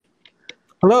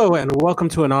Hello, and welcome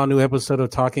to an all new episode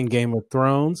of Talking Game of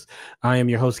Thrones. I am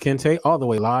your host, Kente, all the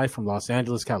way live from Los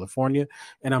Angeles, California,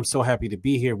 and I'm so happy to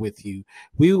be here with you.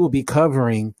 We will be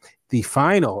covering the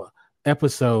final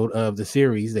episode of the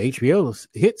series, the HBO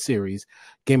hit series,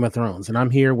 Game of Thrones. And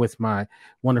I'm here with my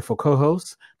wonderful co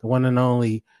host, the one and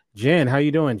only Jen. How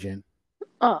you doing, Jen?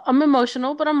 I'm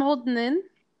emotional, but I'm holding in.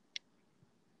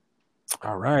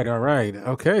 All right.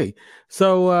 Okay.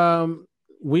 So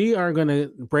we are going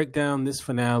to break down this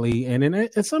finale, and then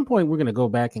at some point we're going to go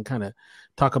back and kind of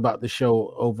talk about the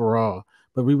show overall.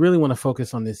 But we really want to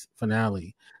focus on this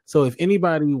finale. So if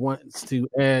anybody wants to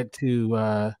add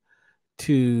to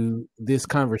this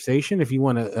conversation, if you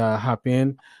want to hop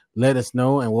in, let us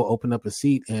know, and we'll open up a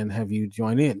seat and have you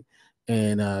join in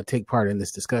and take part in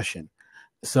this discussion.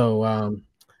 So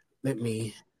let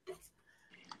me.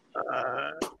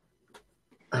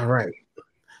 All right.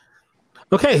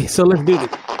 Okay, so let's do this.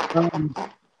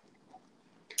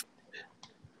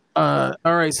 All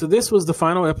right, so this was the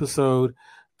final episode.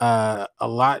 A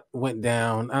lot went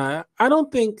down. I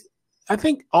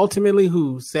think ultimately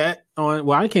who sat on,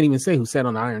 well, I can't even say who sat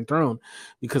on the Iron Throne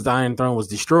because the Iron Throne was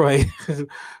destroyed,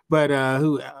 but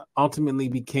who ultimately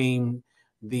became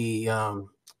the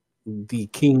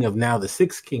king of now the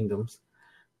Six Kingdoms.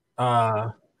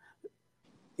 I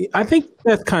think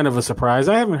that's kind of a surprise.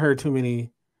 I haven't heard too many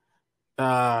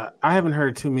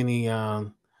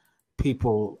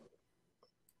people.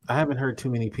 I haven't heard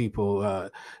too many people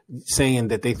saying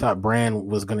that they thought Bran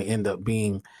was going to end up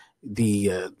being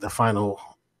the final,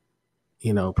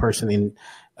 person in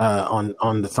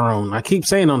on the throne. I keep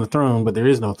saying on the throne, but there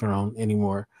is no throne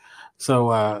anymore.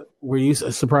 So, were you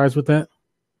surprised with that?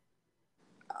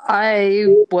 I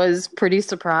was pretty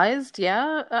surprised,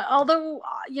 yeah. Although,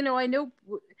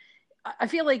 I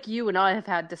feel like you and I have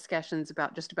had discussions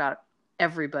about just about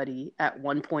everybody at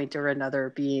one point or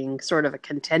another being sort of a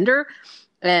contender.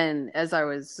 And as I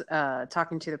was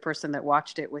talking to the person that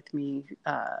watched it with me,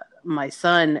 my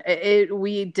son,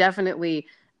 we definitely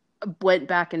went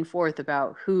back and forth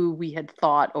about who we had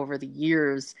thought over the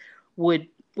years would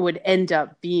end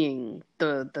up being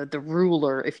the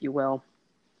ruler, if you will.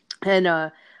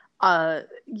 And to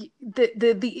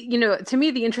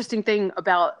me the interesting thing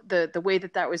about the way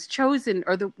that was chosen,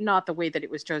 or the not the way that it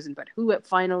was chosen, but who it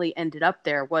finally ended up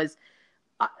there was,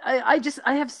 I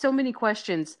have so many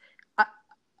questions.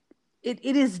 It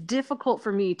is difficult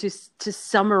for me to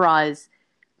summarize.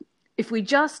 If we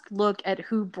just look at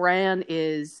who Bran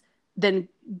is, then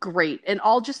great, and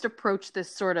I'll just approach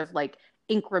this sort of like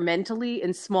incrementally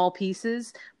in small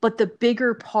pieces. But the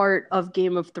bigger part of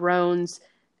Game of Thrones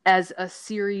as a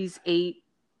series 8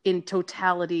 in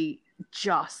totality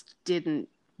just didn't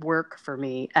work for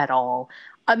me at all.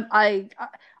 I'm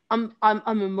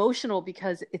emotional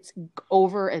because it's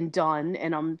over and done,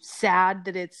 and I'm sad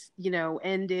that it's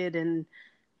ended,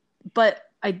 but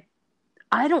I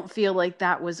don't feel like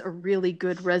that was a really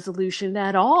good resolution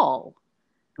at all.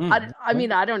 I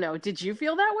mean, I don't know. Did you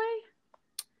feel that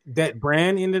way? That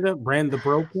Bran the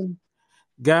Broken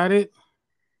got it.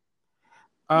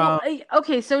 Well,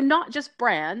 okay, so not just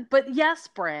Bran, but yes,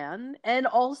 Bran, and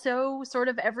also sort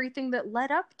of everything that led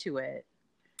up to it.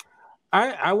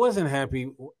 I wasn't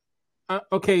happy.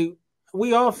 Okay,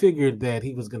 we all figured that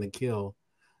he was going to kill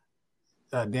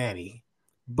Danny,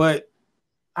 but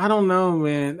I don't know,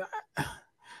 man.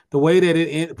 The way that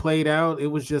it played out, it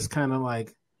was just kind of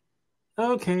like,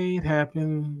 okay, it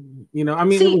happened. I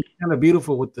mean, it was kind of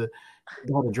beautiful with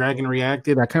how the dragon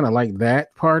reacted. I kind of like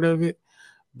that part of it,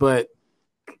 but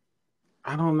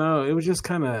I don't know. It was just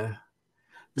kind of.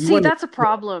 That's a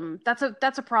problem. That's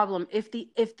a problem. If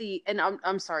the and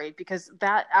I'm sorry, because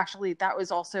that was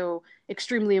also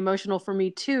extremely emotional for me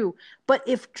too. But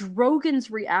if Drogon's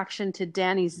reaction to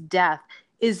Danny's death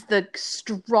is the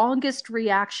strongest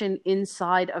reaction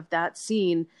inside of that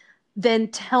scene, then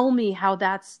tell me how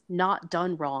that's not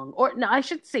done wrong. Or no, I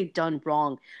should say done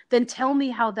wrong. Then tell me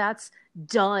how that's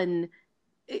done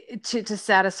to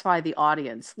satisfy the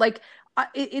audience. Like,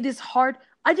 it is hard.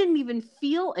 I didn't even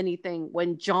feel anything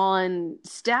when Jon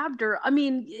stabbed her. I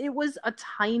mean, it was a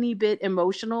tiny bit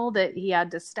emotional that he had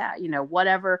to stab,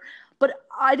 whatever. But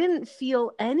I didn't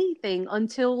feel anything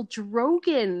until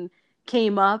Drogon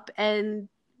came up and,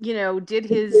 did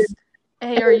his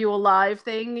 "Hey, are you alive?"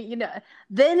 thing.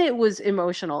 Then it was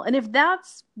emotional. And if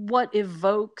that's what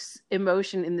evokes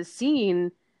emotion in the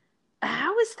scene,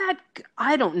 how is that?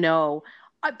 I don't know.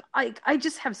 I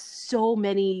just have so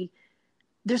many.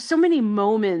 There's so many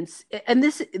moments, and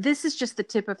this is just the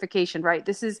typification, right?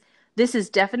 This is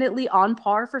definitely on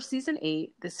par for season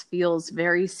 8. This feels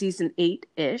very season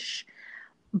 8-ish,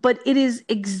 but it is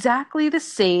exactly the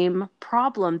same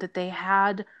problem that they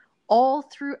had all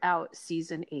throughout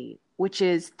season 8, which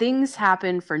is things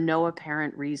happen for no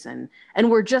apparent reason, and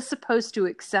we're just supposed to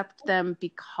accept them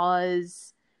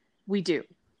because we do.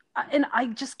 And I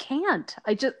just can't.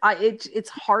 It's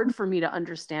hard for me to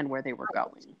understand where they were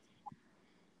going.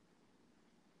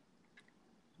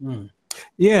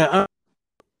 Yeah,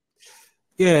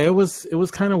 yeah, it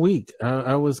was kind of weak.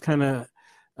 I was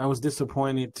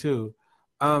disappointed too.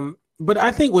 But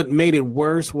I think what made it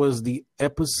worse was the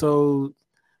episode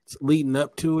leading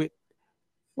up to it.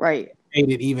 Right. Made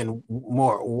it even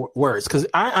more worse because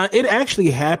it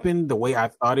actually happened the way I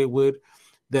thought it would.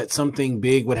 That something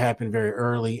big would happen very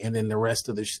early, and then the rest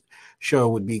of the show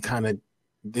would be kind of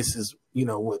this is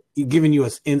what giving you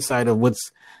an insight of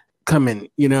what's coming.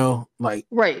 Like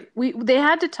right. They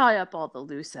had to tie up all the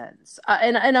loose ends,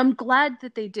 and I'm glad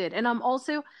that they did. And I'm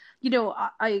also,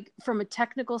 I from a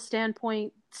technical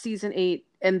standpoint, season 8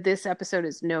 and this episode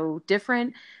is no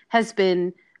different. Has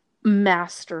been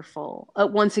masterful.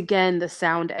 Once again, the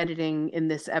sound editing in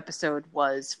this episode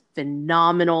was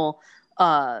phenomenal.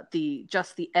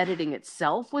 The editing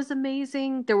itself was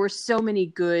amazing. There were so many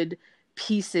good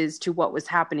pieces to what was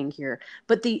happening here,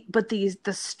 but the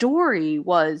story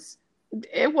was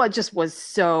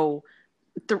so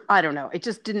I don't know. It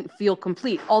just didn't feel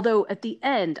complete. Although at the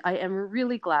end, I am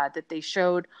really glad that they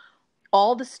showed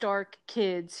all the Stark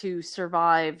kids who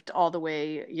survived all the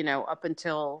way, up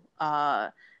until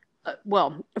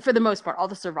well, for the most part, all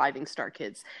the surviving Stark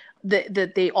kids,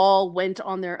 that they all went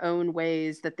on their own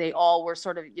ways, that they all were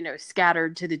sort of,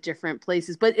 scattered to the different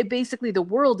places. But basically, the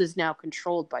world is now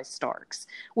controlled by Starks,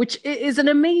 which is an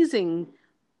amazing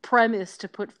premise to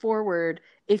put forward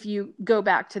if you go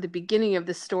back to the beginning of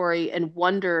the story and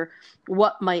wonder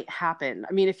what might happen.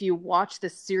 I mean, if you watch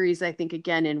this series, I think,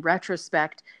 again, in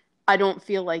retrospect, I don't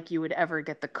feel like you would ever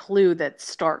get the clue that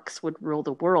Starks would rule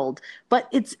the world.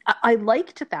 But I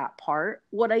liked that part.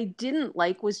 What I didn't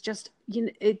like was just,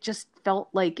 it just felt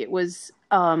like it was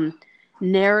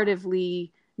narratively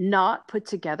not put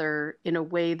together in a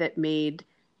way that made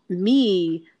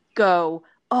me go,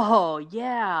 oh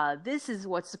yeah, this is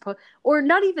what's supposed, or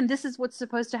not even this is what's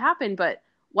supposed to happen, but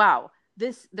wow,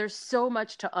 there's so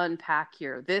much to unpack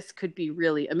here. This could be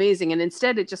really amazing. And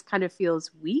instead it just kind of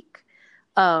feels weak.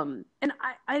 And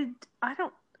I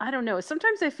don't know.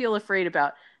 Sometimes I feel afraid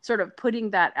about sort of putting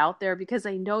that out there because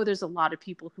I know there's a lot of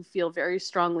people who feel very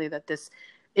strongly that this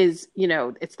is,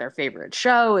 it's their favorite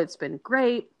show. It's been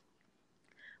great.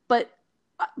 But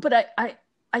I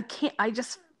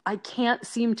can't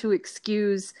seem to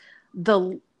excuse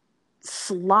the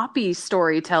sloppy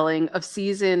storytelling of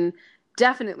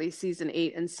definitely season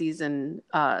 8 and season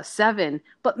 7,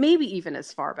 but maybe even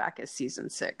as far back as season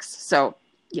 6. So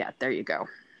yeah, there you go.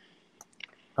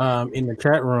 In the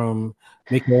chat room,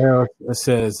 Mikael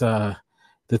says the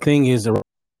thing is the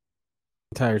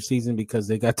entire season because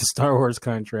they got the Star Wars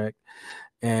contract,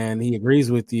 and he agrees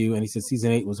with you. And he said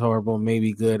season 8 was horrible,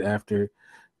 maybe good after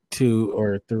 2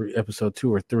 or 3, episode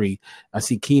 2 or 3. I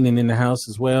see Keenan in the house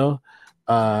as well,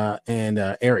 and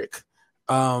Eric.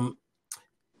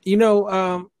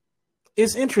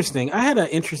 It's interesting. I had an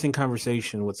interesting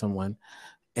conversation with someone,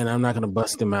 and I'm not going to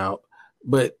bust him out.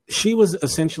 But she was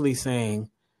essentially saying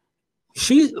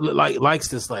she likes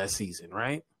this last season,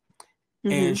 right?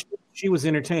 Mm-hmm. And she was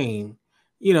entertained.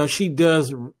 She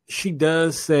does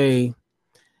say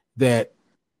that,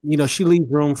 she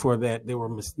leaves room for that. There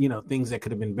were, things that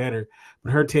could have been better.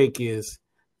 But her take is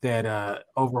that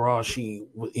overall she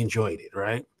enjoyed it,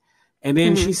 right? And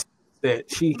then she said that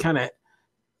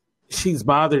she's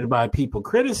bothered by people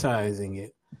criticizing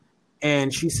it.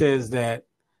 And she says that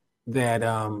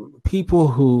people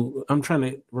who, I'm trying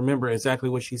to remember exactly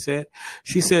what she said.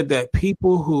 She said that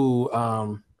people who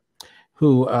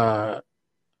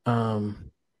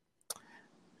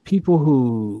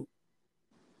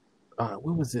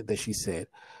what was it that she said?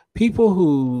 People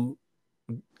who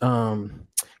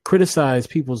criticize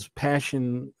people's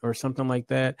passion or something like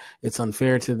that, it's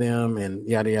unfair to them and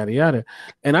yada, yada, yada.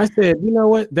 And I said, you know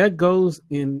what? That goes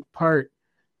in part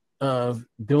of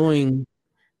doing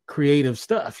creative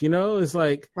stuff. It's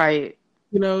like, right.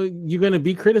 You're going to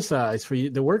be criticized for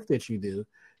the work that you do.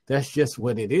 That's just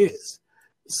what it is.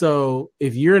 So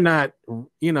if you're not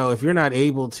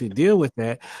able to deal with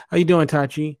that, how you doing,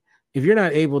 Tachi? If you're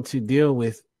not able to deal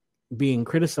with being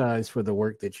criticized for the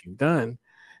work that you've done,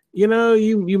 you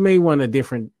may want a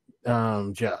different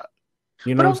job.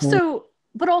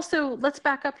 But also, let's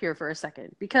back up here for a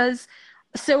second, because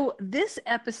so this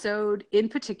episode in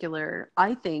particular,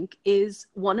 I think, is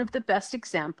one of the best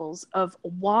examples of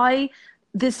why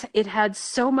it had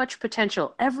so much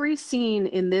potential. Every scene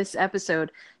in this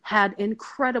episode had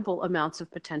incredible amounts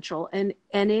of potential, and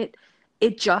it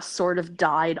just sort of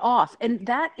died off. And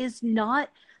that is not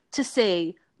to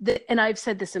say that, and I've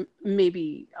said this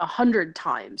maybe 100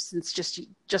 times since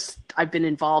just I've been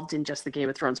involved in just the Game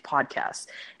of Thrones podcast.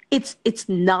 It's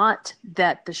not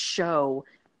that the show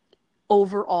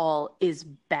overall is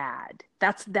bad.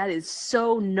 That is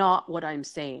so not what I'm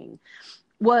saying.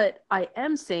 What I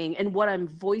am saying, and what I'm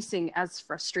voicing as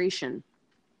frustration,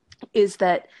 is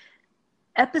that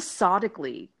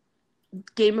episodically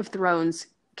Game of Thrones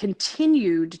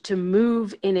continued to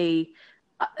move in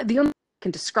the only way I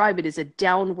can describe it is a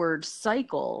downward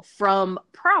cycle from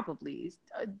probably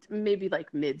maybe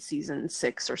like mid-season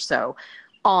 6 or so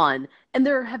on. And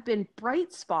there have been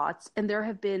bright spots, and there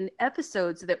have been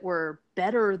episodes that were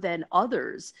better than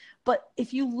others. But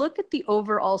if you look at the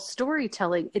overall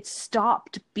storytelling, it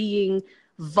stopped being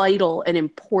vital and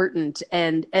important,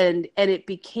 and it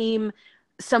became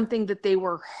something that they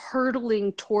were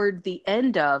hurtling toward the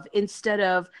end of, instead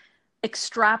of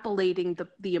extrapolating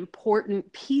the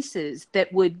important pieces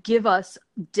that would give us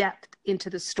depth into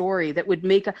the story, that would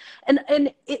make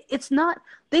it's not,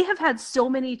 they have had so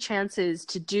many chances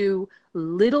to do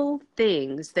little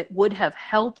things that would have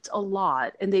helped a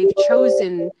lot, and they've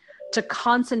chosen to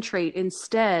concentrate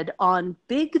instead on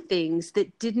big things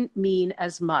that didn't mean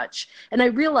as much. And I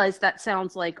realize that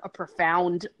sounds like a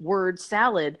profound word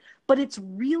salad, but it's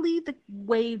really the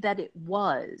way that it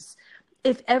was.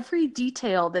 If every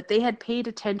detail that they had paid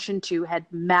attention to had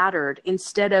mattered,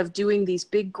 instead of doing these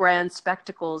big grand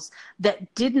spectacles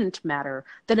that didn't matter,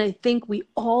 then I think we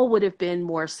all would have been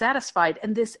more satisfied.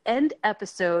 And this end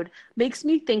episode makes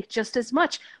me think just as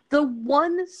much. The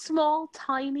one small,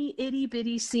 tiny, itty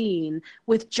bitty scene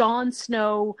with Jon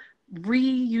Snow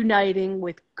reuniting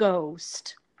with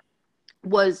Ghost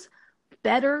was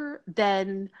better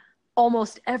than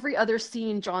almost every other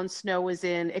scene Jon Snow was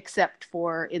in, except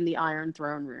for in the Iron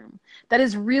Throne room. That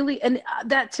is really, and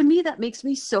that, to me, that makes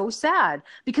me so sad,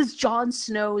 because Jon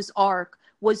Snow's arc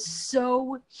was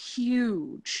so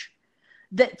huge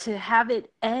that to have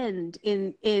it end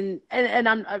and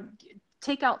I'm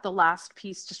take out the last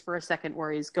piece just for a second,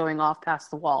 where he's going off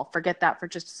past the wall. Forget that for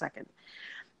just a second.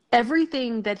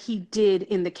 Everything that he did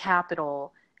in the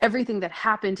Capitol, everything that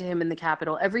happened to him in the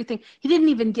Capitol, everything, he didn't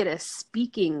even get a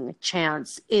speaking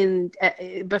chance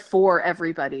before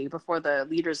everybody, before the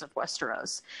leaders of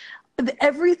Westeros.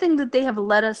 Everything that they have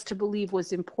led us to believe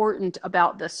was important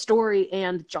about the story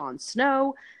and Jon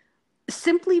Snow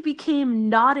simply became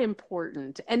not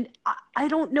important. And I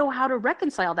don't know how to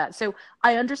reconcile that. So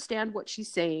I understand what she's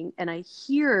saying, and I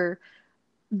hear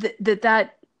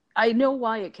that I know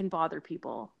why it can bother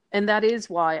people. And that is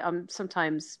why I'm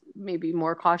sometimes maybe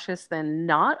more cautious than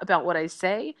not about what I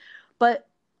say. But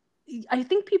I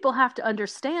think people have to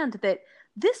understand that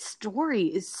this story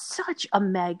is such a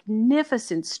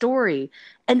magnificent story,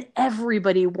 and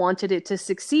everybody wanted it to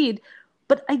succeed.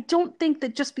 But I don't think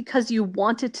that just because you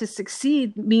want it to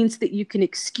succeed means that you can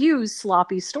excuse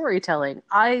sloppy storytelling.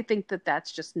 I think that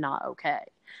that's just not okay.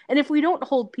 And if we don't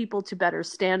hold people to better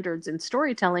standards in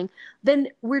storytelling, then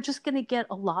we're just going to get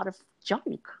a lot of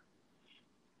junk.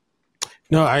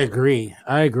 No, I agree.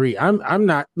 I'm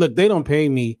not, look, they don't pay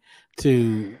me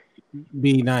to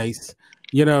be nice,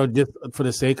 just for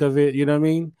the sake of it, you know what I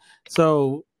mean?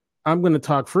 So I'm going to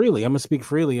talk freely. I'm going to speak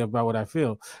freely about what I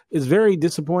feel. It's very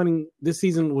disappointing. This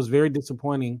season was very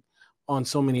disappointing on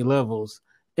so many levels.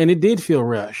 And it did feel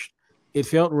rushed. It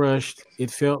felt rushed.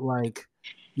 It felt like,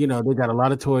 they got a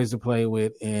lot of toys to play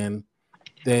with, and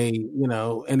they,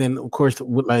 and then of course,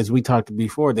 as we talked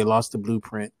before, they lost the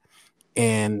blueprint,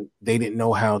 and they didn't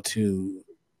know how to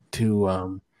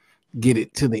get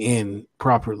it to the end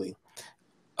properly.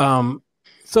 So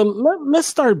let's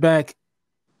start back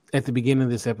at the beginning of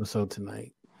this episode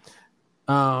tonight.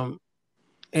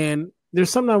 And there's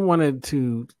something I wanted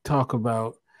to talk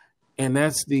about, and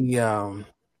that's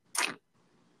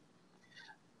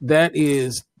that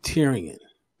is Tyrion.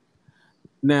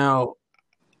 Now,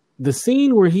 the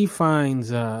scene where he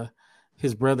finds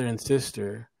his brother and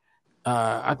sister,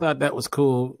 I thought that was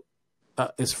cool,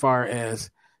 as far as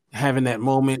having that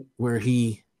moment where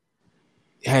he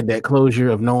had that closure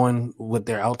of knowing what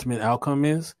their ultimate outcome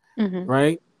is,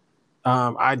 right?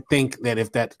 I think that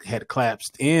if that had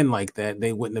collapsed in like that,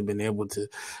 they wouldn't have been able to,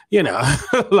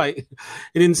 like,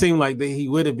 it didn't seem like he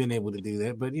would have been able to do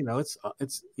that. But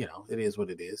it's it is what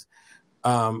it is.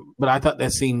 But I thought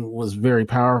that scene was very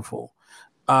powerful.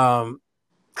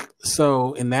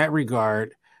 So in that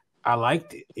regard, I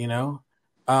liked it, and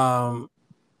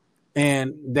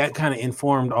that kind of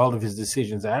informed all of his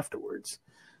decisions afterwards.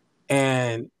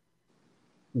 and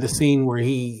the scene where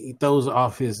he throws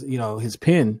off his, his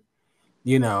pen,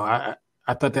 I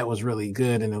thought that was really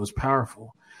good and it was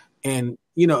powerful. And,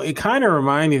 it kind of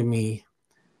reminded me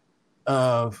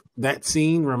of that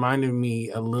scene, reminded me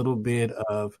a little bit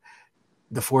of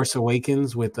The Force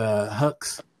Awakens with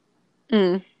Hux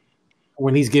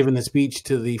when he's giving the speech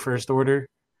to the First Order.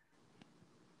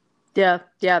 Yeah,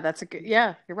 that's a good.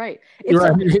 Yeah, you're right.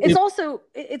 It's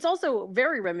also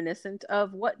very reminiscent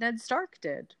of what Ned Stark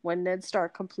did when Ned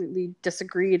Stark completely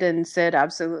disagreed and said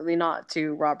absolutely not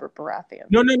to Robert Baratheon.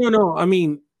 No. I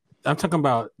mean, I'm talking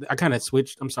about. I kind of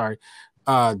switched. I'm sorry.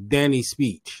 Dany's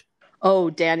speech. Oh,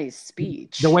 Dany's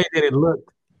speech. The way that it looked,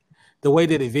 the way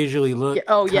that it visually looked.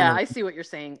 Yeah. I see what you're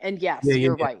saying. And yes,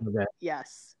 you're right.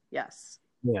 Yes. Yeah.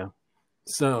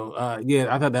 So,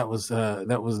 I thought that was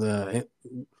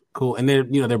cool. And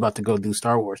they're about to go do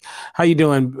Star Wars. How you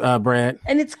doing, Brad?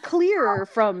 And it's clear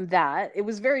from that. It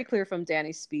was very clear from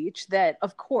Dany's speech that,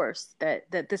 of course, that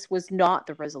this was not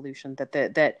the resolution.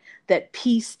 That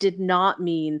peace did not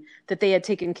mean that they had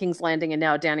taken King's Landing and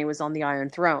now Dany was on the Iron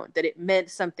Throne. That it meant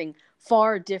something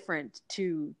far different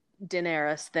to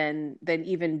Daenerys than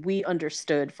even we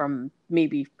understood from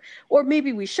maybe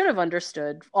we should have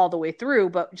understood all the way through,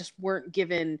 but just weren't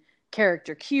given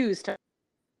character cues to.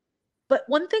 But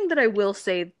one thing that I will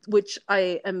say, which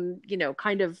I am,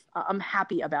 I'm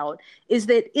happy about, is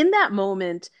that in that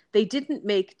moment, they didn't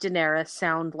make Daenerys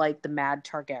sound like the Mad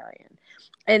Targaryen.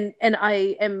 And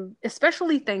I am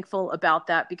especially thankful about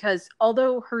that because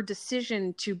although her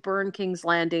decision to burn King's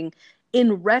Landing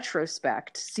in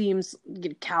retrospect seems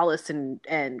callous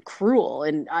and cruel,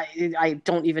 and I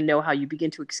don't even know how you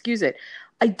begin to excuse it,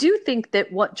 I do think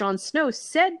that what Jon Snow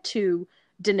said to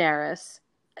Daenerys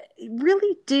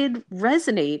really did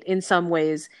resonate in some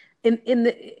ways.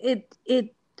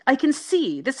 I can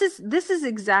see this is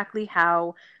exactly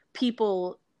how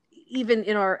people, even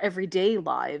in our everyday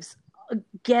lives,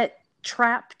 get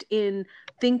trapped in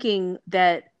thinking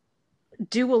that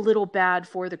do a little bad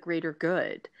for the greater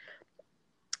good.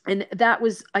 And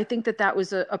I think that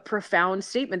was a profound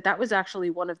statement. That was actually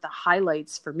one of the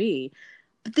highlights for me.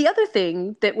 But the other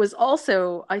thing that was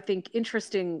also, I think,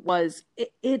 interesting was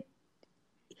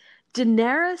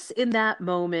Daenerys in that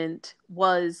moment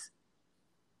was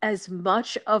as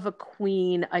much of a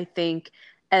queen, I think,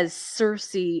 as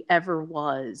Cersei ever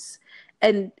was,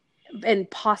 and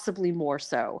possibly more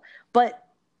so. But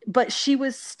she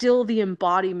was still the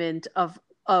embodiment of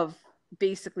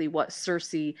basically what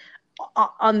Cersei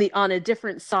on a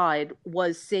different side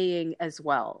was saying as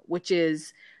well, which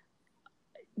is,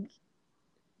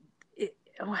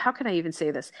 how can I even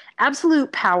say this?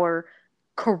 Absolute power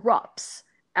corrupts.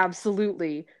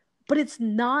 Absolutely. But it's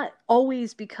not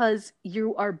always because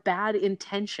you are bad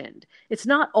intentioned. It's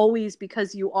not always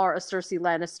because you are a Cersei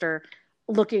Lannister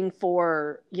looking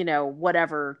for,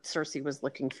 whatever Cersei was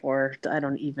looking for. I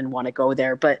don't even want to go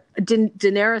there. But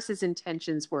Daenerys'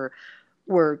 intentions were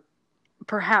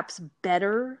perhaps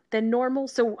better than normal.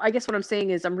 So I guess what I'm saying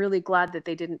is I'm really glad that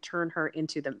they didn't turn her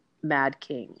into the Mad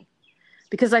King.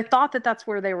 Because I thought that that's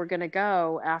where they were going to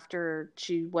go after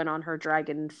she went on her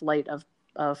dragon flight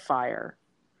of fire.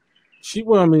 She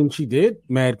did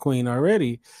Mad Queen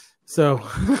already, so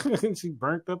she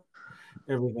burnt up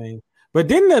everything. But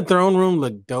didn't the throne room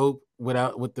look dope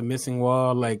with the missing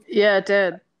wall? Like, yeah, it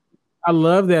did. I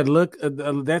love that look.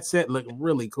 That set looked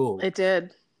really cool. It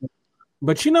did.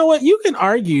 But you know what? You can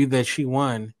argue that she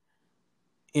won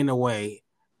in a way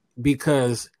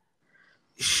because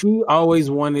she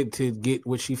always wanted to get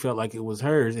what she felt like it was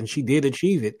hers, and she did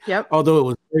achieve it. Yep. Although it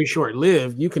was very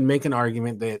short-lived, you can make an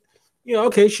argument that,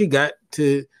 okay, she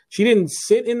didn't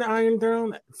sit in the Iron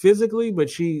Throne physically, but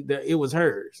it was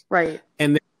hers. Right.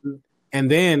 And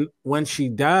then when she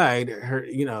died,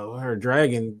 her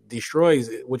dragon destroys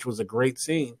it, which was a great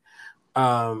scene. It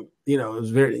was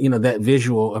very, that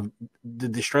visual of the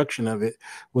destruction of it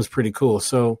was pretty cool.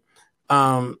 So,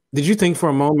 did you think for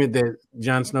a moment that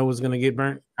Jon Snow was going to get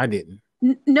burnt? I didn't.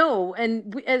 No.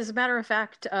 And as a matter of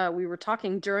fact, we were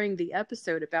talking during the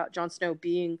episode about Jon Snow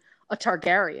being a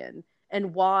Targaryen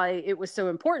and why it was so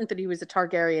important that he was a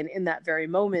Targaryen in that very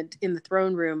moment in the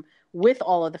throne room with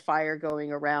all of the fire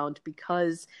going around,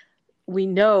 because we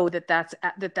know that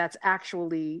that's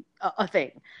actually a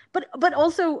thing. But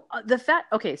also the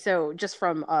fact, okay, so just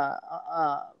from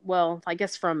I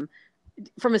guess from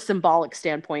a symbolic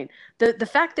standpoint, the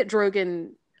fact that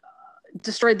Drogon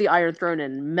destroyed the Iron Throne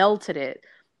and melted it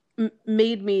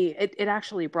made me, it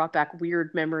actually brought back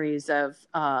weird memories of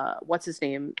what's his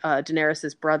name,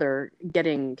 Daenerys's brother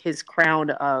getting his crown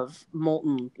of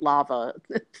molten lava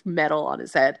metal on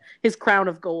his head, his crown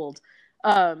of gold.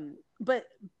 But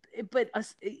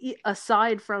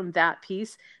aside from that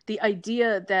piece, the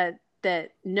idea that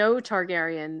no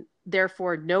Targaryen,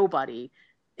 therefore nobody,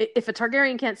 if a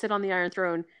Targaryen can't sit on the Iron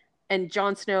Throne and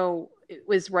Jon Snow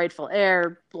was rightful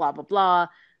heir, blah blah blah,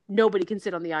 nobody can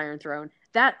sit on the Iron Throne.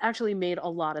 That actually made a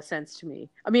lot of sense to me.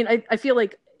 I mean, I feel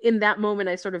like in that moment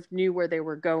I sort of knew where they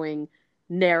were going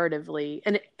narratively,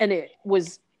 and it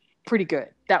was pretty good.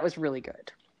 That was really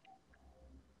good.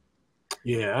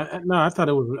 Yeah, I thought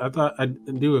it was. I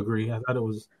do agree. I thought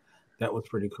that was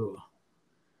pretty cool.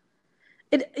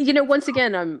 Once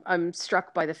again, I'm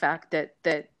struck by the fact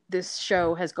that this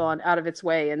show has gone out of its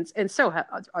way, and so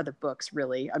are the books.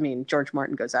 Really, I mean, George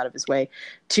Martin goes out of his way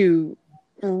to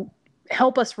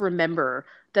help us remember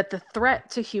that the threat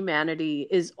to humanity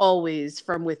is always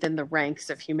from within the ranks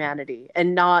of humanity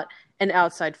and not an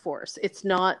outside force. It's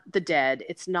not the dead.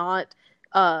 It's not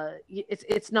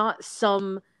it's not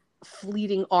some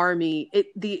fleeting army.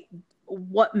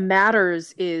 What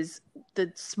matters is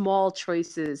the small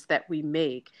choices that we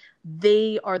make.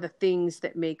 They are the things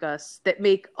that make us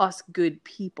good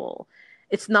people.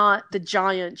 It's not the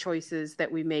giant choices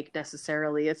that we make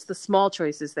necessarily. It's the small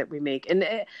choices that we make. And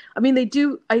I mean,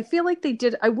 I feel like they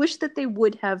did. I wish that they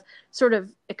would have sort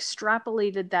of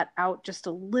extrapolated that out just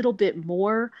a little bit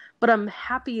more, but I'm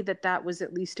happy that that was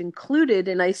at least included.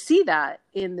 And I see that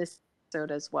in this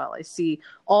episode as well. I see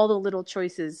all the little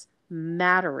choices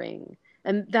mattering.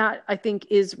 And that, I think,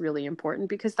 is really important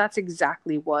because that's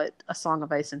exactly what A Song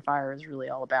of Ice and Fire is really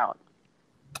all about.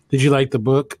 Did you like the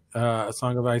book, A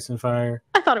Song of Ice and Fire?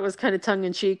 I thought it was kind of tongue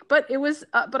in cheek, but it was.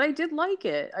 But I did like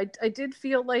it. I did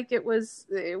feel like it was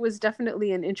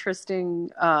definitely an interesting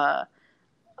shout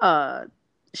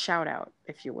out,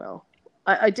 if you will.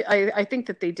 I think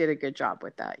that they did a good job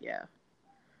with that. Yeah.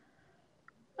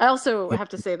 I also have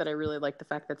to say that I really like the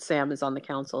fact that Sam is on the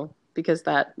council because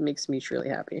that makes me truly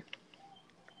happy.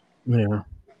 Yeah.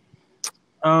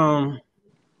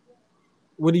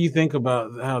 What do you think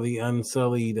about how the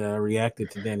Unsullied reacted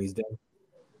to Dany's death?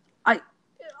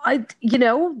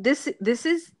 This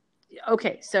is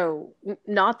okay. So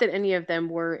not that any of them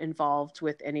were involved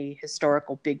with any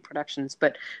historical big productions,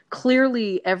 but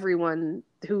clearly everyone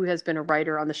who has been a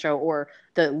writer on the show or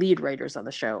the lead writers on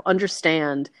the show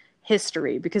understand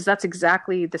history because that's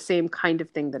exactly the same kind of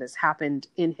thing that has happened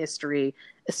in history,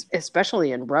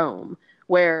 especially in Rome,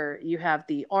 where you have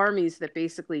the armies that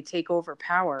basically take over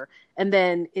power, and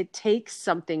then it takes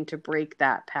something to break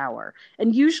that power.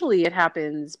 And usually it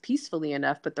happens peacefully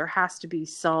enough, but there has to be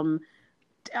some...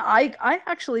 I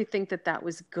actually think that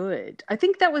was good. I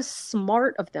think that was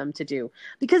smart of them to do.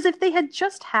 Because if they had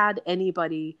just had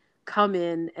anybody come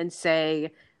in and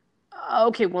say,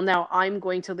 okay, well, now I'm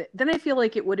going to... Then I feel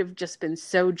like it would have just been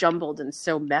so jumbled and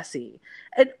so messy.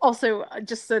 And also,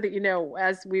 just so that you know,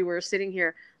 as we were sitting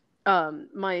here,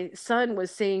 my son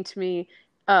was saying to me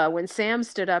when Sam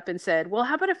stood up and said, well,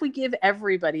 how about if we give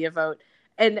everybody a vote?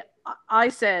 And I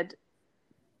said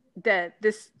that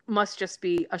this must just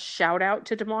be a shout out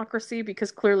to democracy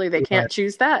because clearly they can't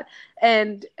choose that.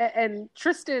 And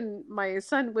Tristan, my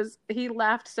son, he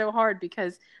laughed so hard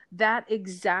because that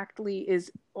exactly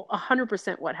is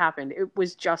 100% what happened. It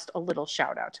was just a little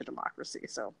shout out to democracy.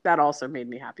 So that also made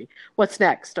me happy. What's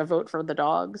next? A vote for the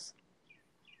dogs?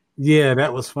 Yeah,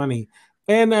 that was funny.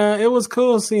 And it was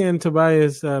cool seeing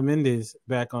Tobias Mendes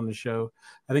back on the show.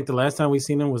 I think the last time we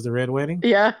seen him was the Red Wedding.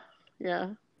 Yeah.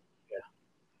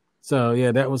 So,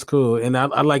 yeah, that was cool. And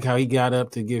I like how he got up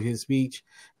to give his speech.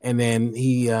 And then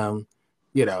he, it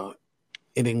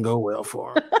didn't go well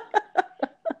for him.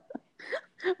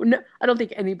 No, I don't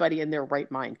think anybody in their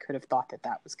right mind could have thought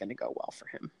that was going to go well for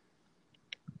him.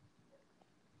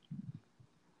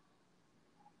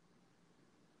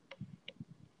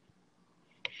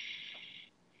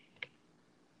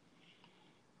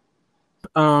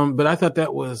 But I thought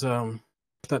that was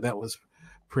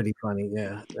pretty funny.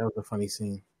 Yeah, that was a funny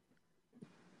scene.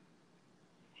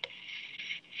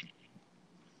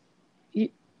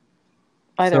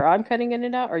 Either I'm cutting in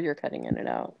and out or you're cutting in and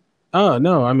out. Oh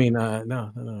no, I mean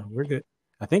no, we're good.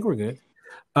 I think we're good.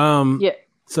 Yeah.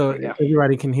 So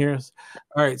everybody can hear us.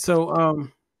 All right.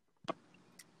 So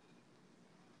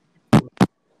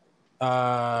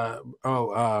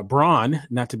Bronn,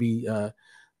 not to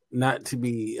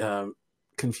be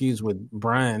confused with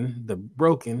Brian the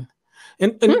Broken.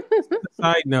 And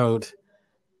side note,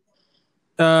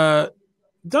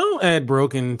 don't add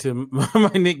Broken to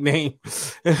my nickname,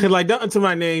 like don't to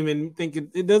my name and think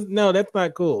it does. No, that's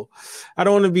not cool. I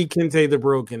don't want to be Kente the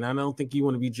Broken. I don't think you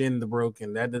want to be Jen the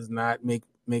Broken. That does not make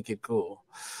it cool.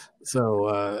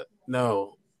 So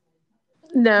no.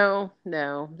 No,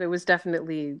 there was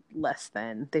definitely less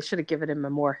than. They should have given him a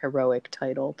more heroic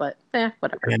title, but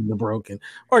whatever. And the Broken,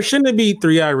 or shouldn't it be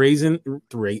Three Eyed Raisin?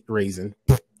 Raisin,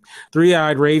 Three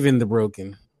Eyed Raven the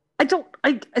Broken. I don't.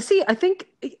 I see. I think.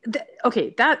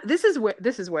 Okay, that this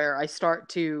is where I start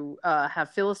to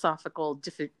have philosophical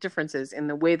differences in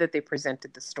the way that they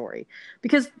presented the story,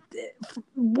 because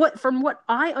from what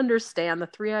I understand, the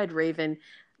Three-Eyed Raven,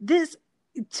 this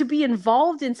to be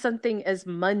involved in something as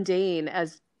mundane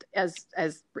as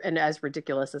and as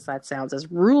ridiculous as that sounds,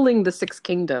 as ruling the six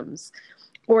kingdoms,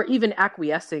 or even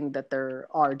acquiescing that there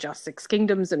are just six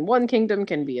kingdoms and one kingdom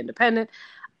can be independent,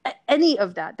 any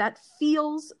of that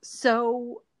feels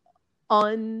so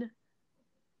un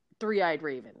Three-Eyed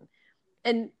Raven.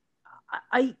 And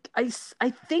I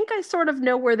think I sort of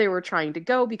know where they were trying to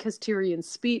go, because Tyrion's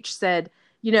speech said,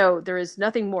 there is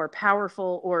nothing more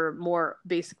powerful or more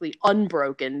basically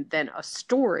unbroken than a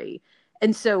story.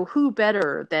 And so who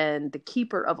better than the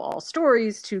keeper of all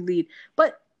stories to lead?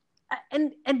 But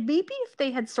and maybe if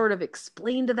they had sort of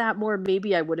explained that more,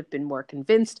 maybe I would have been more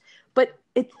convinced. But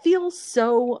it feels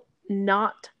so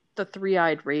not the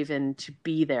Three-Eyed Raven to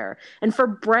be there. And for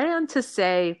Bran to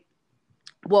say,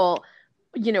 well,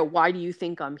 why do you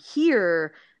think I'm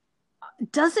here?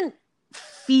 Doesn't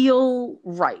feel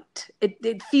right.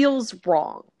 It feels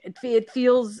wrong. It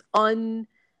feels untrue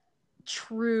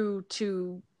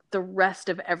to the rest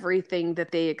of everything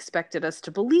that they expected us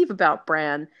to believe about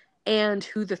Bran and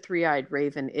who the Three-Eyed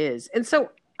Raven is. And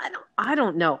so I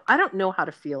don't know. I don't know how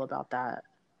to feel about that.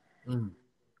 Mm.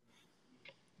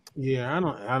 Yeah,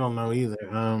 I don't know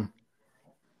either.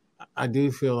 I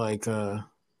do feel like I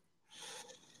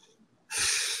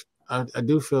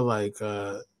do feel like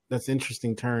that's an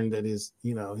interesting turn that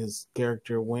his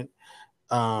character went.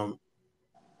 Um,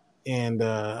 and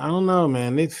I don't know,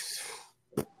 man.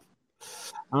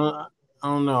 I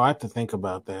don't know. I have to think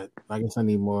about that. I guess I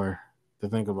need more to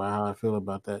think about how I feel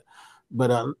about that.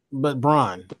 But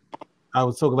Bron, I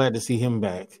was so glad to see him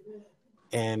back,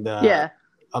 and Yeah.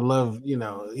 I love,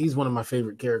 he's one of my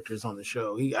favorite characters on the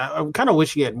show. I kind of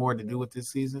wish he had more to do with this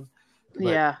season, but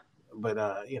Yeah.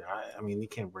 I mean, he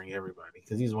can't bring everybody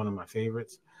because he's one of my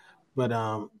favorites. But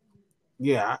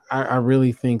yeah, I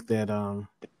really think that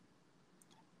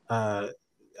I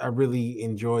really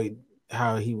enjoyed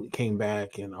how he came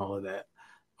back and all of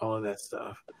that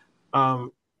stuff.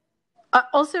 Um,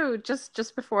 Also,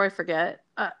 just before I forget,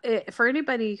 for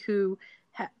anybody who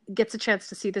gets a chance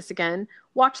to see this again,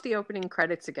 watch the opening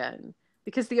credits again,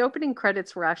 because the opening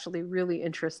credits were actually really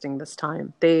interesting this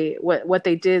time. They what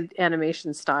they did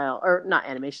animation style, or not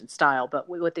animation style, but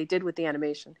what they did with the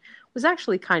animation was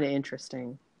actually kind of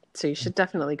interesting. So you should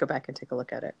definitely go back and take a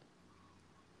look at it.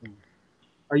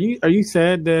 are you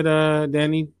sad that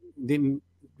Dany didn't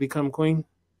become queen?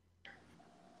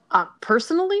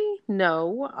 Personally,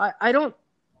 no, I don't.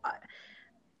 I,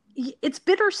 it's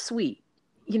bittersweet,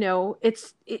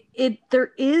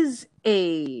 there is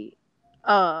a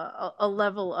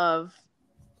level of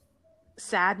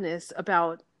sadness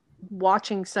about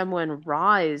watching someone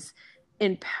rise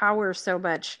in power so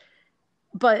much.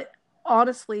 But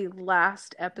honestly,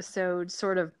 last episode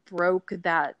sort of broke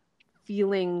that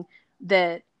feeling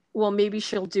that, well, maybe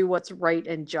she'll do what's right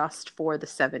and just for the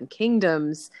Seven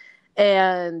Kingdoms.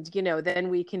 And, then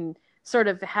we can sort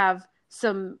of have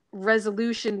some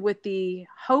resolution with the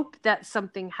hope that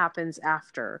something happens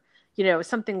after,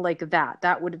 something like that.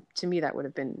 That would, to me, that would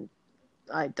have been,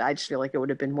 I just feel like it would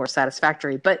have been more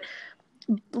satisfactory. But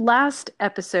last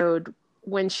episode,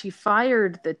 when she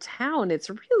fired the town, it's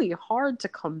really hard to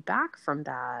come back from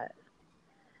that.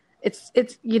 It's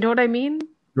you know what I mean?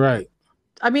 Right.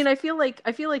 I mean, I feel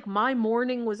like my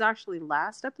mourning was actually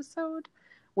last episode,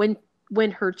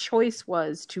 when her choice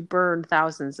was to burn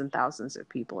thousands and thousands of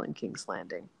people in King's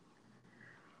Landing.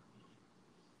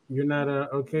 You're not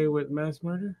okay with mass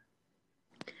murder?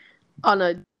 On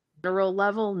a general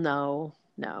level, no,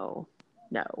 no,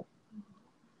 no.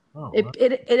 Oh,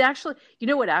 It actually,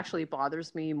 what actually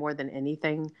bothers me more than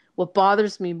anything? What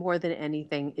bothers me more than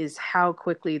anything is how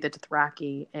quickly the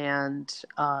Dothraki and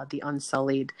the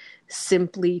Unsullied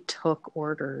simply took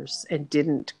orders and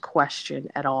didn't question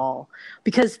at all,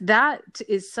 because that's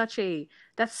such a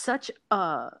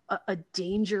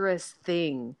dangerous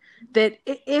thing, that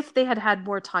if they had had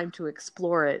more time to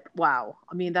explore it, wow,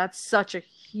 I mean, that's such a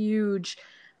huge.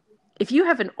 If you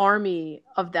have an army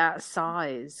of that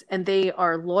size and they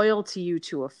are loyal to you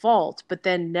to a fault, but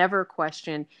then never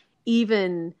question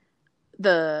even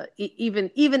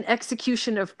even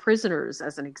execution of prisoners,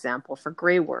 as an example for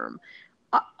Grey Worm,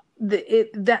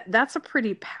 that's a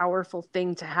pretty powerful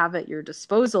thing to have at your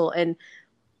disposal. And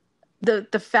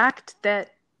the fact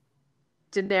that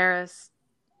Daenerys,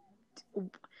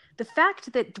 the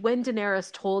fact that when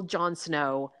Daenerys told Jon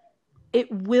Snow,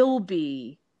 it will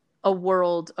be a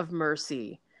world of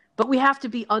mercy, but we have to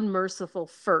be unmerciful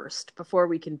first before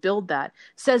we can build that,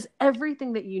 says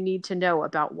everything that you need to know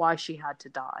about why she had to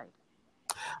die.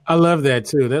 I love that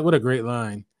too. What a great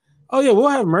line. Oh yeah, we'll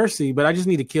have mercy, but I just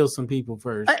need to kill some people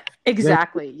first.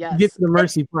 Exactly. Yes. Get to the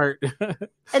mercy part.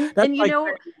 And you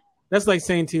know, that's like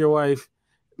saying to your wife,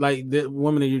 like the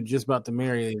woman that you're just about to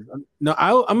marry, no,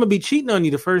 I'm gonna be cheating on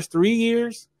you the first 3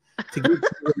 years to get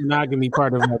to the monogamy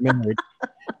part of my marriage.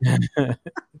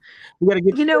 We got to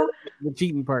get the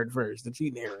cheating part first, the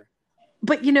cheating era.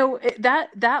 But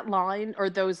that line, or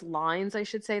those lines, I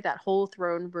should say, that whole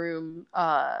throne room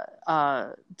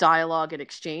dialogue and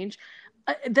exchange,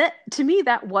 that to me,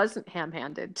 that wasn't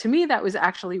ham-handed. To me, that was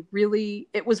actually really,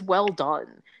 it was well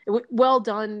done. Well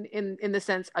done in the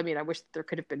sense, I mean, I wish there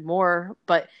could have been more,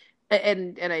 but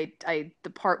and I the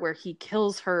part where he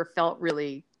kills her felt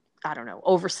really, I don't know,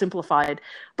 oversimplified.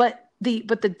 But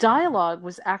the dialogue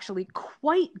was actually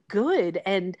quite good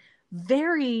and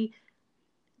very.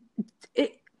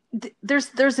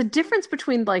 There's a difference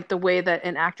between like the way that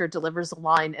an actor delivers a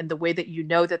line and the way that you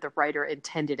know that the writer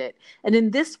intended it. And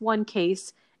in this one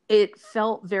case, it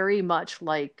felt very much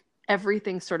like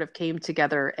everything sort of came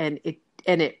together, and it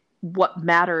what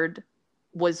mattered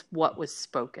was what was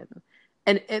spoken.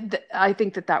 And I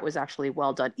think that was actually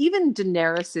well done. Even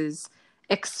Daenerys's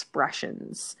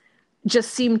expressions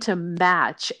just seemed to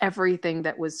match everything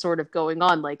that was sort of going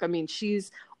on. Like, I mean,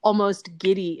 she's almost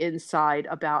giddy inside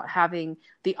about having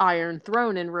the Iron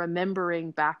Throne and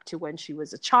remembering back to when she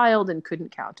was a child and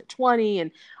couldn't count to 20.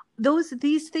 And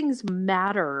these things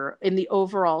matter in the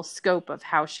overall scope of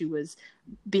how she was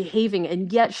behaving.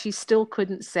 And yet she still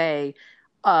couldn't say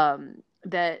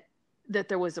that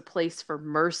there was a place for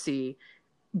mercy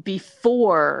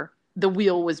before the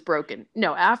wheel was broken.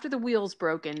 No, after the wheel's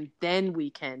broken, then we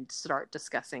can start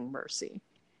discussing mercy.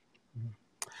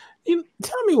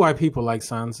 Tell me why people like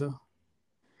Sansa.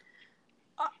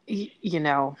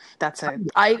 That's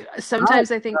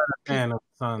sometimes I think I'm a fan of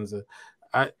Sansa.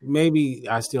 Maybe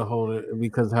I still hold it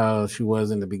because how she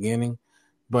was in the beginning,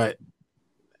 but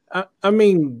I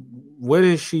mean, what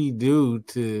does she do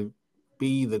to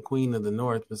be the Queen of the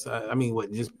North? I mean,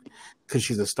 what, just because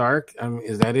she's a Stark? I mean,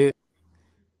 is that it?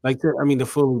 Like, the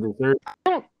fully deserved.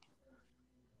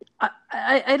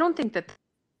 I don't think that.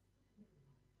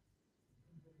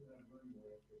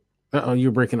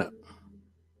 You're breaking up.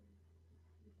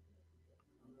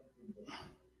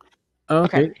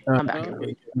 Okay. I'm back.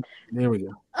 There we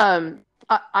go.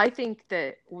 I think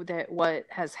that what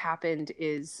has happened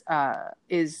is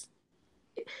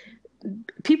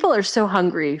people are so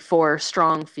hungry for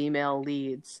strong female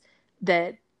leads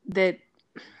that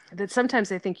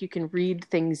sometimes I think you can read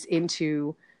things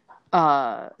into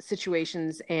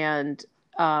situations and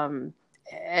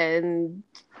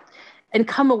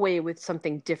come away with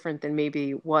something different than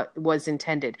maybe what was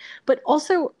intended. But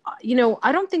also,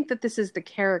 I don't think that this is the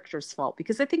character's fault,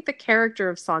 because I think the character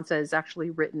of Sansa is actually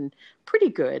written pretty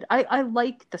good. I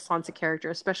like the Sansa character,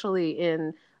 especially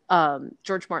in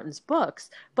George Martin's books.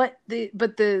 But I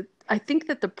think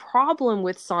that the problem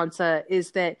with Sansa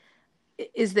is that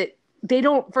they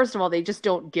don't, first of all, they just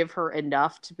don't give her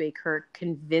enough to make her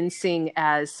convincing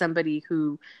as somebody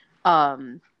who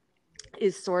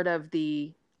is sort of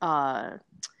the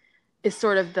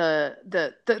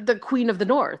Queen of the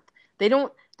North. They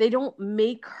don't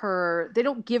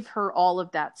give her all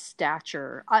of that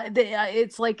stature.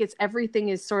 It's like everything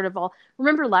is sort of all.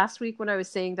 Remember last week when I was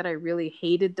saying that I really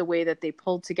hated the way that they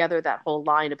pulled together that whole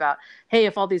line about, hey,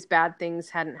 if all these bad things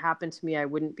hadn't happened to me, I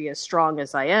wouldn't be as strong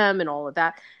as I am, and all of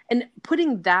that. And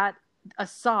putting that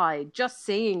aside, just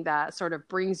saying that sort of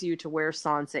brings you to where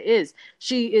Sansa is.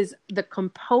 She is the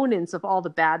components of all the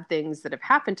bad things that have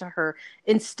happened to her,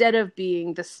 instead of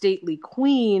being the stately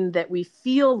queen that we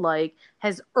feel like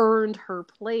has earned her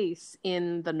place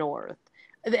in the North.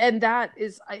 And that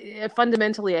is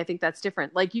fundamentally, I think that's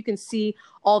different. Like, you can see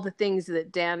all the things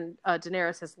that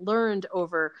Daenerys has learned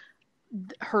over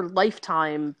her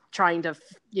lifetime trying to,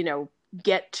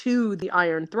 get to the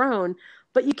Iron Throne.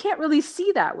 But you can't really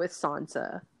see that with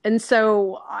Sansa. And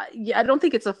so I don't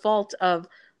think it's a fault of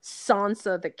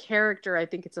Sansa, the character. I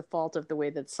think it's a fault of the way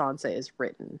that Sansa is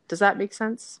written. Does that make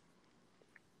sense?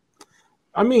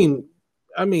 I mean,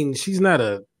 she's not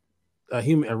a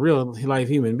real life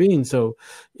human being. So,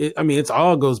 it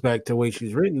all goes back to the way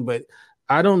she's written. But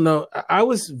I don't know. I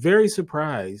was very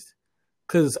surprised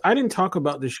because I didn't talk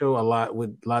about the show a lot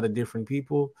with a lot of different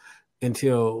people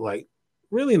until like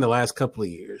really in the last couple of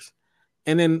years.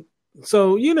 And then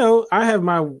So, I have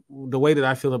the way that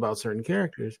I feel about certain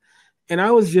characters. And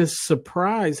I was just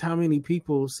surprised how many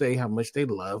people say how much they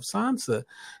love Sansa.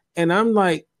 And I'm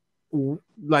like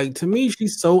to me,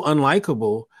 she's so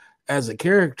unlikable as a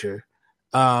character.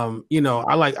 I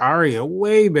like Arya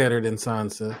way better than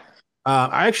Sansa.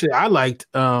 I liked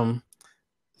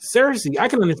Cersei. I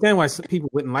can understand why some people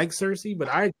wouldn't like Cersei, but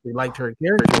I actually liked her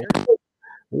character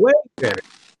way better.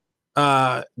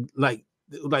 Uh, like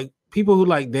like people who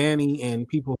like Danny and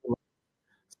people who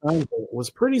like Sansa was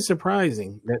pretty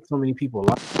surprising that so many people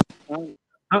like.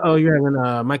 Oh, you're having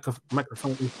a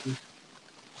microphone issue.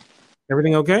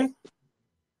 Everything okay?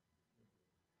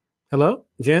 Hello,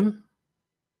 Jen.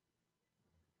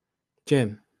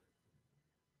 Jen.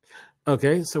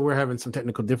 Okay, so we're having some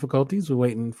technical difficulties. We're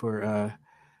waiting for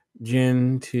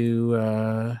Jen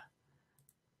to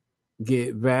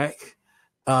get back.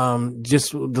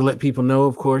 Just to let people know,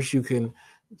 of course, you can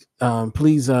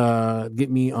please get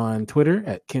me on Twitter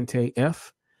at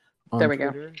KenteF. There we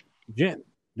Twitter. Go. Jen,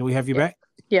 do we have you back?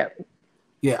 Yeah.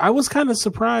 Yeah, I was kind of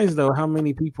surprised, though, how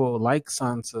many people like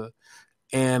Sansa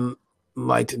and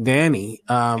liked Dany.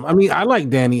 I liked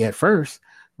Dany at first,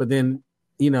 but then,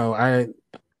 I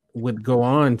would go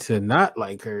on to not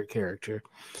like her character.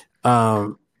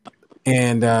 So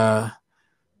I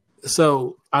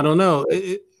don't know.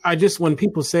 I just, when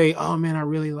people say, "Oh man, I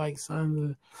really like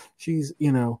Sansa," she's,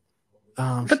 but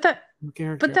that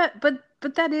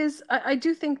is, I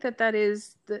do think that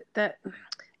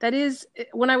is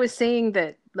when I was saying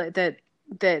that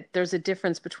there's a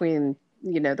difference between,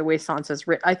 the way Sansa's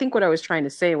written. I think what I was trying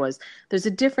to say was there's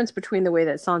a difference between the way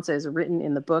that Sansa is written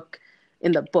in the books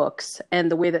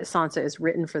and the way that Sansa is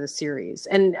written for the series.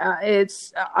 And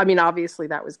obviously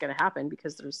that was going to happen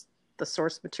because the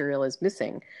source material is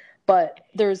missing, but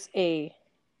can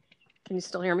you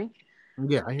still hear me?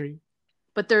 Yeah, I hear you.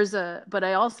 But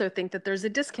I also think that there's a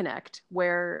disconnect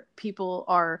where people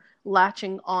are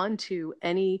latching onto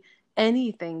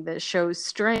anything that shows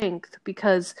strength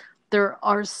because there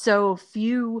are so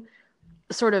few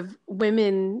sort of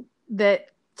women that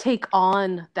take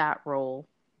on that role,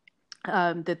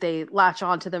 that they latch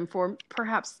onto them for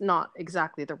perhaps not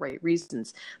exactly the right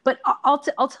reasons. But I'll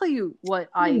tell you what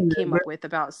I came up with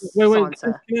about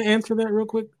Sansa. Can I answer that real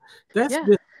quick? That's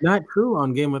just not true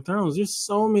on Game of Thrones. There's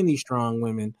so many strong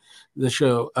women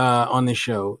on the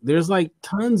show. There's like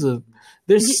tons of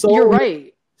you're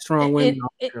right. Strong women on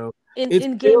the show.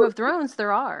 In Game of Thrones,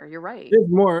 there are. You're right.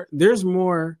 There's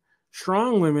more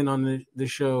strong women on the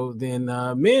show than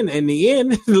men in the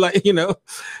end.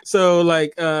 So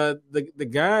the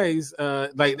guys,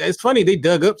 it's funny, they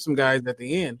dug up some guys at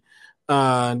the end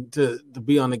to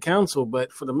be on the council,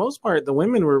 but for the most part, the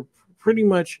women were pretty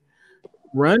much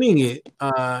running it.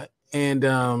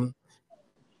 And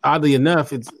oddly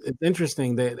enough, it's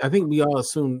interesting that I think we all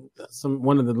assume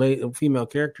one of the female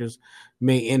characters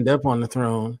may end up on the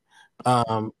throne.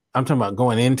 I'm talking about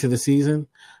going into the season,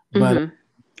 but. Mm-hmm.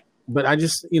 But I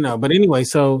just, but anyway,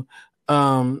 so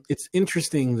it's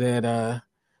interesting that.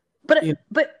 But you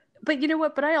know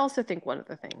what? But I also think one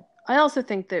other thing. I also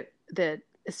think that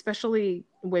especially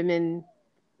women,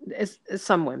 as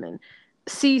some women,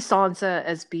 see Sansa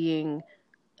as being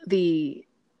the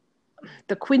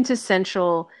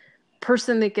quintessential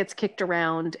person that gets kicked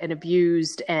around and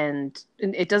abused, and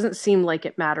it doesn't seem like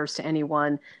it matters to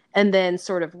anyone, and then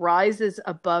sort of rises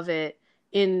above it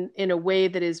in a way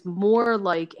that is more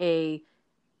like hey,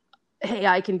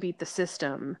 I can beat the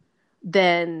system,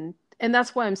 and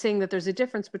that's why I'm saying that there's a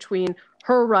difference between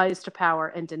her rise to power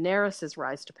and Daenerys's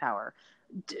rise to power.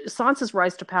 Sansa's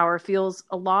rise to power feels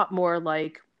a lot more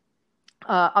like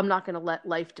I'm not going to let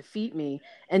life defeat me,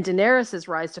 and Daenerys's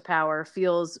rise to power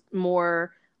feels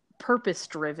more purpose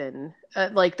driven.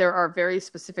 Like there are very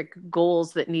specific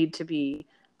goals that need to be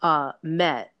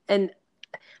met,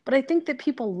 but I think that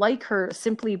people like her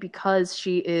simply because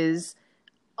she is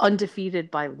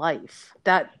undefeated by life.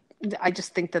 That I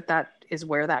just think that is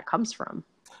where that comes from.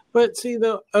 But see,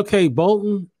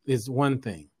 Bolton is one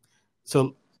thing.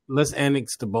 So let's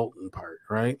annex the Bolton part,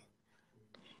 right?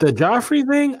 The Joffrey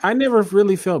thing, I never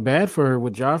really felt bad for her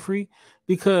with Joffrey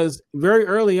because very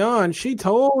early on, she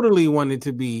totally wanted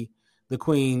to be the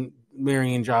queen,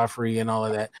 marrying Joffrey and all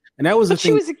of that. And that was the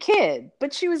thing. She was a kid.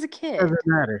 Doesn't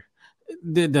matter.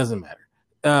 It doesn't matter.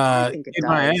 I think it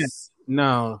does.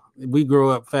 No, we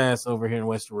grew up fast over here in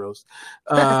Westeros.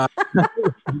 That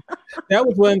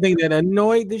was one thing that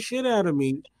annoyed the shit out of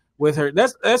me with her.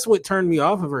 That's what turned me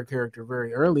off of her character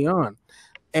very early on.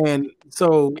 And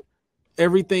so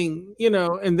everything,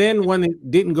 and then when it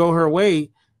didn't go her way,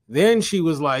 then she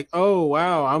was like, "Oh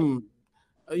wow, I'm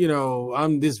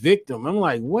I'm this victim. I'm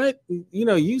like, what?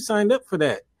 You signed up for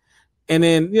that. And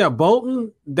then,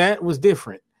 Bolton, that was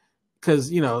different because,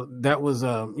 that was,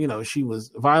 she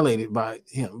was violated by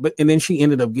him. And then she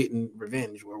ended up getting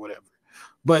revenge or whatever.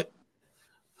 But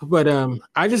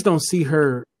I just don't see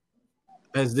her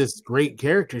as this great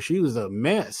character. She was a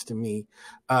mess to me.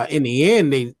 In the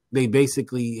end, they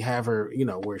basically have her,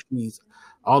 where she's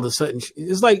all of a sudden,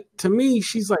 it's like, to me,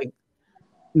 she's like,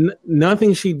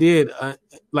 nothing she did,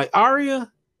 like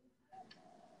Arya,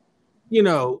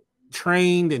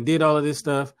 trained and did all of this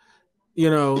stuff,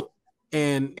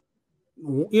 and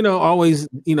always,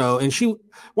 and she.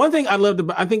 One thing I loved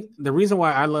about, I think the reason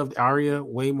why I loved Arya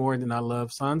way more than I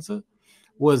loved Sansa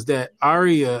was that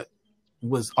Arya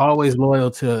was always loyal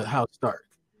to House Stark.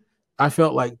 I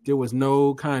felt like there was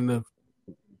no kind of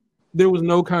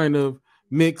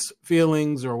mixed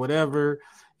feelings or whatever.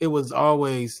 It was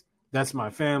always, that's my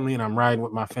family and I'm riding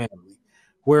with my family.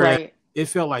 Whereas it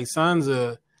felt like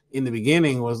Sansa in the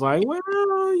beginning was like, well,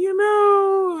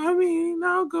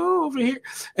 I'll go over here.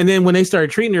 And then when they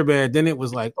started treating her bad, then it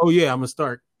was like, oh yeah, I'm a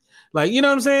Stark. Like, you know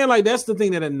what I'm saying? Like, that's the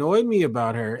thing that annoyed me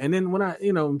about her. And then when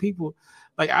when people,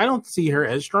 like, I don't see her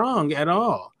as strong at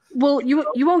all. Well, you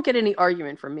won't get any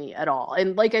argument from me at all.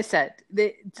 And like I said,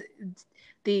 the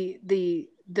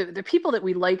people that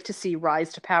we like to see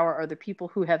rise to power are the people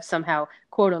who have somehow,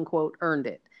 quote unquote, earned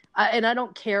it. And I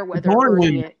don't care whether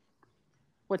earning it.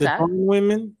 What's that?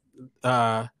 Women,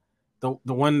 the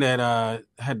one that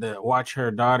had to watch her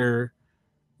daughter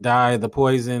die the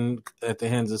poison at the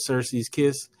hands of Cersei's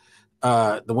kiss.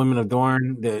 The women of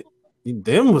Dorne,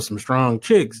 them was some strong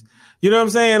chicks. You know what I'm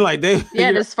saying? Like they. Yeah,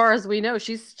 and as far as we know,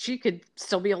 she could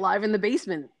still be alive in the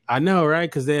basement. I know, right?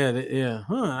 Because I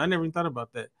never even thought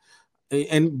about that.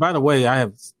 And by the way,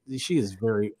 she is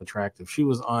very attractive. She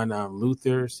was on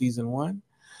Luther season 1,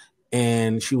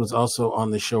 and she was also on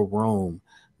the show Rome.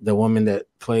 The woman that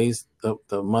plays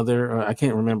the mother, I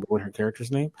can't remember what her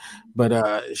character's name,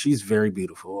 but she's very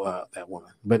beautiful. That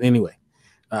woman. But anyway,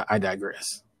 I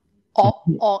digress. All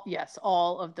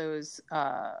of those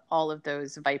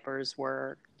Vipers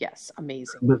were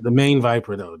amazing. The main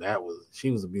Viper though,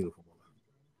 she was a beautiful woman.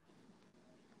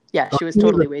 Yeah, she was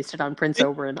totally wasted on Prince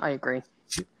Oberyn. I agree.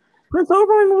 Prince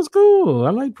Oberyn was cool. I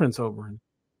like Prince Oberyn.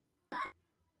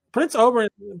 Prince Oberyn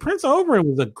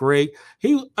was a great.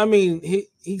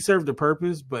 He served a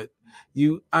purpose, but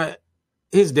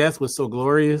his death was so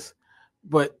glorious.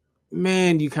 But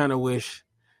man, you kind of wish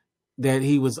that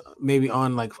he was maybe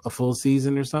on like a full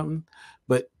season or something.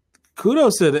 But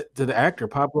kudos to the actor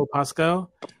Pablo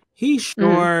Pascal. He's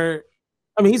sure.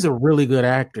 He's a really good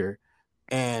actor,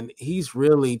 and he's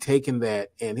really taken that,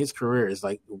 and his career is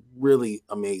like really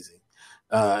amazing.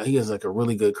 He has like a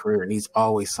really good career, and he's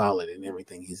always solid in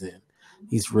everything he's in.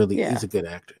 He's a good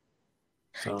actor.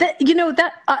 So.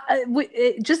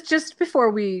 Just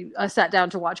before we sat down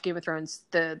to watch Game of Thrones,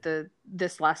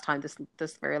 this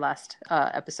very last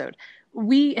episode,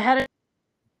 we had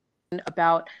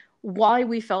about why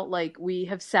we felt like we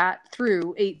have sat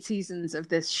through 8 seasons of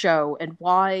this show and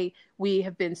why we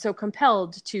have been so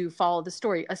compelled to follow the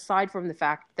story, aside from the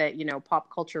fact that pop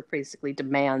culture basically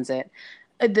demands it.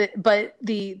 I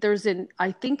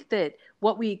think that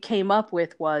what we came up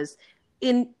with was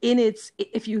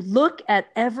if you look at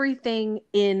everything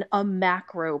in a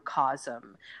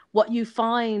macrocosm, what you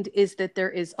find is that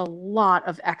there is a lot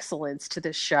of excellence to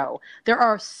this show. There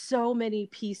are so many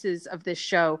pieces of this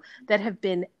show that have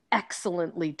been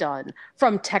excellently done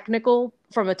from a technical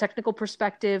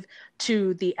perspective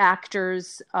to the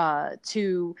actors,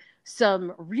 to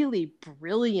some really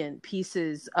brilliant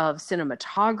pieces of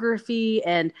cinematography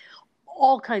and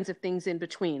all kinds of things in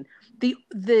between.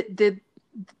 The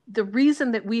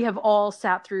reason that we have all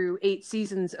sat through 8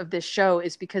 seasons of this show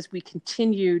is because we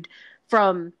continued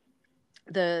from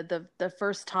the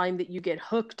first time that you get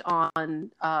hooked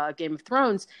on Game of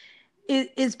Thrones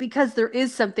is because there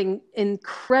is something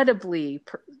incredibly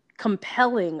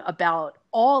compelling about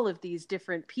all of these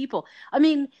different people.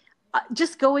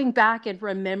 Just going back and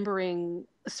remembering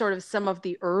sort of some of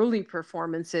the early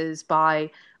performances by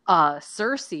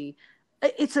Cersei,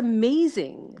 it's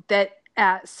amazing that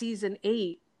at season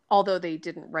 8, although they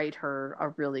didn't write her a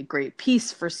really great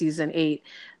piece for season 8,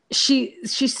 she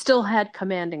still had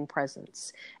commanding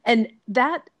presence. And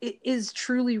that is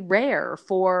truly rare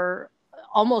for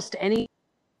almost any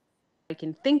I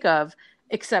can think of,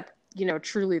 except,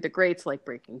 truly the greats like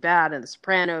Breaking Bad and The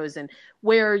Sopranos, and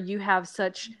where you have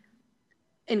such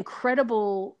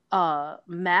incredible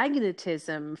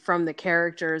magnetism from the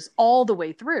characters all the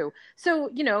way through. So,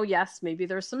 yes, maybe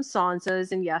there's some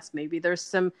Sansas, and yes, maybe there's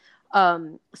some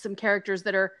some characters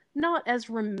that are not as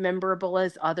rememberable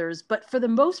as others. But for the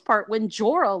most part, when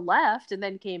Jorah left and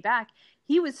then came back,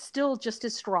 he was still just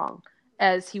as strong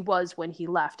as he was when he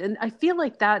left. And I feel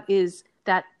like that is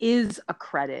a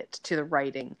credit to the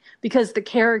writing, because the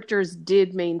characters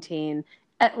did maintain,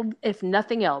 if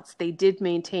nothing else, they did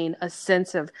maintain a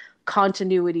sense of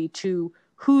continuity to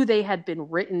who they had been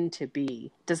written to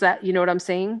be. Does that, you know what I'm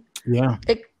saying? Yeah.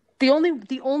 The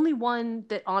only one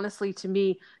that honestly to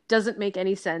me doesn't make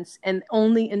any sense, and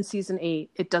only in season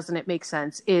 8 it make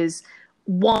sense, is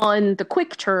one, the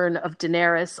quick turn of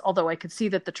Daenerys, although I could see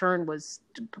that the turn was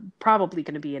probably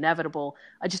going to be inevitable.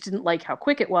 I just didn't like how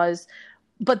quick it was.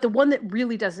 But the one that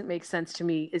really doesn't make sense to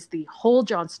me is the whole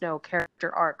Jon Snow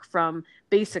character arc from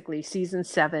basically season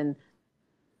 7.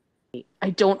 I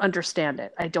don't understand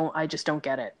it. I just don't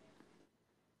get it.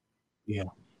 Yeah.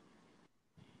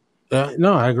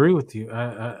 No, I agree with you.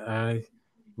 I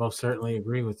most certainly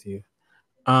agree with you.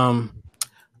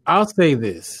 I'll say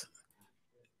this.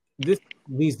 This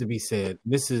needs to be said.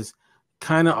 This is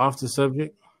kind of off the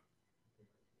subject,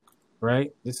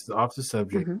 right? This is off the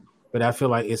subject, but I feel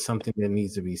like it's something that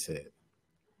needs to be said.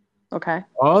 Okay.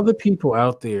 All the people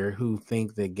out there who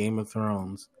think that Game of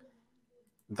Thrones,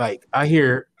 like I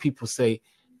hear people say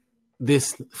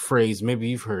this phrase, maybe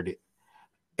you've heard it.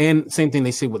 And same thing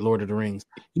they say with Lord of the Rings.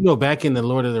 You know, back in the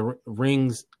Lord of the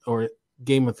Rings or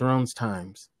Game of Thrones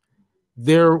times,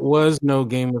 there was no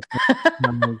Game of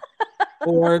Thrones.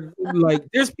 Or like,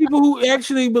 there's people who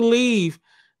actually believe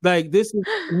like this is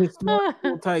a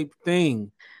historical type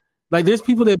thing. Like, there's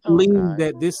people that believe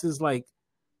that this is like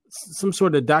some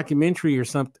sort of documentary or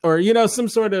something, or you know, some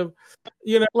sort of,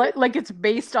 you know, like it's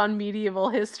based on medieval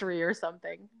history or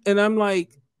something. And I'm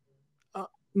like,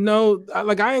 no,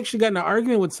 like I actually got in an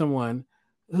argument with someone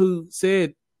who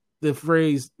said the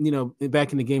phrase, you know,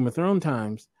 back in the Game of Thrones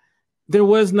times,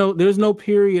 there's no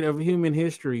period of human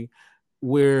history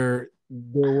where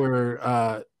there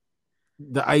were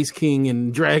the Ice King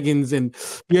and dragons and,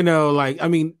 you know, like, I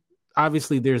mean,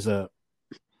 obviously there's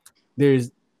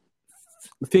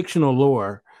fictional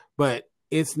lore, but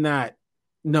it's not,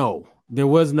 no, there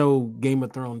was no Game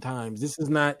of Thrones times. This is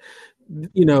not,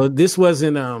 you know, this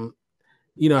wasn't,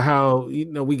 you know, how, you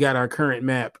know, we got our current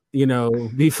map, you know,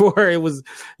 before it was,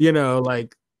 you know,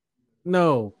 like,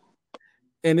 no.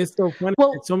 And it's so funny.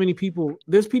 Well, so many people,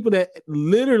 there's people that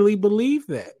literally believe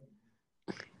that.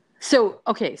 So,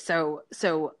 okay. So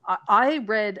I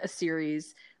read a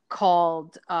series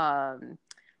called Crown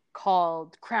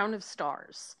of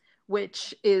Stars,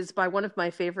 which is by one of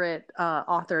my favorite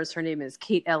authors. Her name is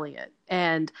Kate Elliott.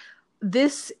 And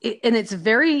it's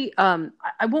very,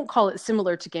 I won't call it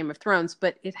similar to Game of Thrones,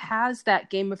 but it has that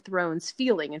Game of Thrones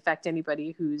feeling. In fact,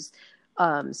 anybody who's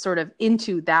sort of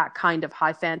into that kind of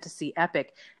high fantasy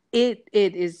epic, it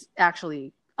is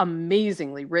actually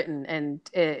amazingly written, and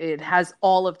it has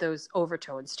all of those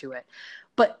overtones to it.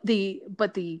 But the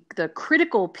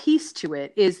critical piece to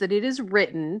it is that it is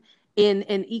written in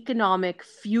an economic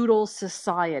feudal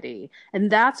society. And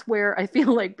that's where I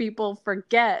feel like people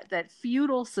forget that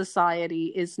feudal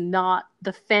society is not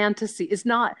the fantasy, is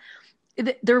not,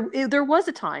 there was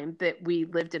a time that we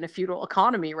lived in a feudal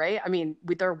economy, right? I mean,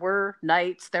 there were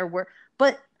knights,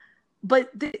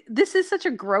 but this is such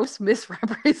a gross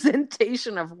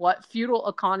misrepresentation of what feudal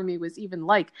economy was even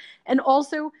like. And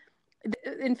also,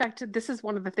 in fact, this is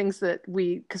one of the things that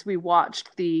because we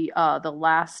watched the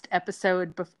last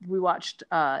episode. We watched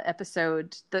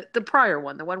episode the prior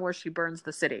one, the one where she burns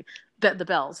the city, the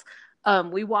bells.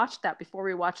 We watched that before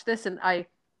we watched this, and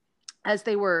as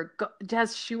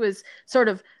she was sort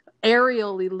of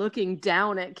aerially looking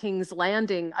down at King's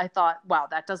Landing, I thought, wow,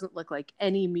 that doesn't look like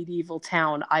any medieval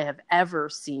town I have ever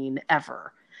seen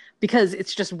ever. Because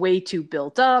it's just way too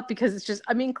built up, because it's just,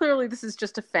 I mean, clearly this is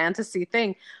just a fantasy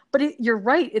thing. But you're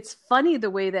right. It's funny the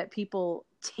way that people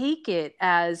take it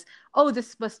as, oh,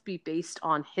 this must be based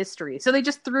on history. So they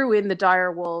just threw in the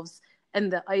dire wolves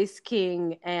and the Ice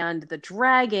King and the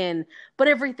dragon, but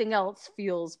everything else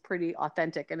feels pretty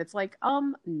authentic. And it's like,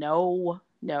 no.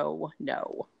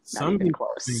 Not even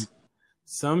close.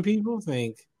 Some people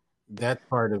think that's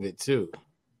part of it too.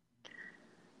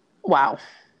 Wow.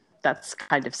 That's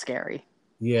kind of scary.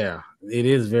 Yeah, it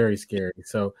is very scary.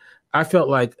 So I felt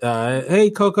like,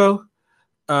 hey, Coco.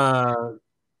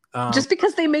 Just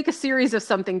because they make a series of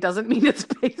something doesn't mean it's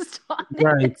based on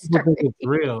right. People think it's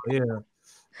real. Yeah.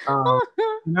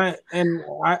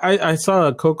 I saw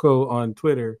a Coco on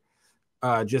Twitter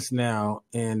just now,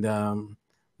 and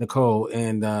Nicole,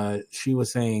 and she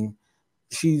was saying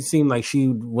she seemed like she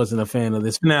wasn't a fan of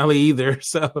this finale either.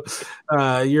 So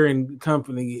you're in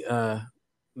company,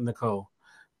 Nicole.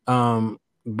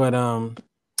 But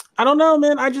I don't know,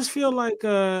 man. I just feel like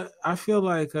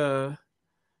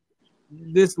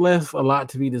this left a lot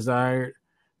to be desired.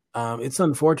 It's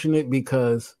unfortunate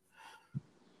because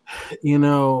you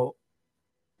know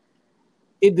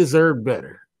it deserved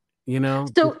better. You know,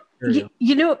 So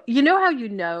you know how you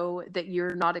know that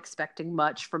you're not expecting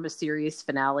much from a series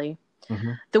finale?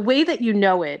 mm-hmm. The way that you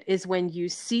know it is when you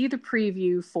see the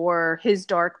preview for His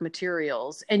Dark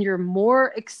Materials and you're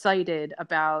more excited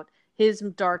about His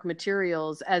Dark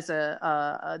Materials as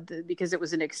because it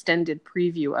was an extended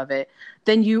preview of it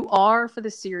than you are for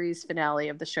the series finale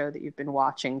of the show that you've been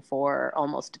watching for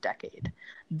almost a decade.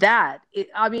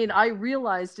 I mean, I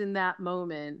realized in that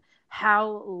moment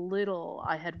how little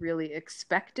I had really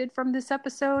expected from this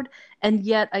episode, and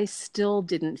yet I still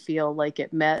didn't feel like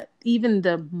it met even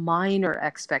the minor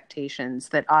expectations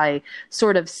that I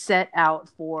sort of set out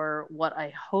for what I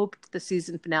hoped the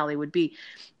season finale would be.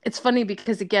 It's funny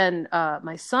because, again,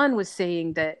 my son was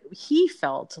saying that he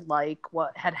felt like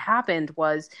what had happened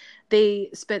was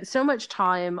they spent so much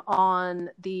time on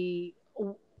the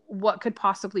what could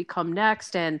possibly come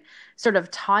next and sort of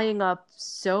tying up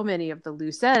so many of the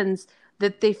loose ends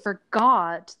that they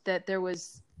forgot that there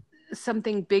was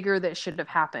something bigger that should have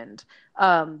happened.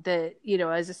 That, you know,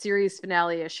 as a series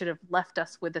finale, it should have left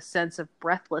us with a sense of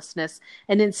breathlessness,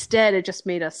 and instead it just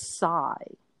made us sigh.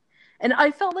 And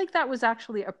I felt like that was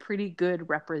actually a pretty good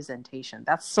representation.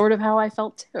 That's sort of how I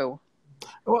felt too.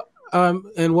 Well,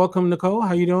 and welcome, Nicole.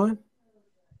 How you doing?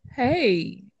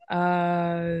 Hey,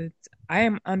 I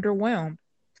am underwhelmed.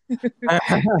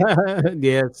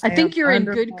 Yes. I think you're in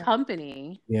underwhelmed. good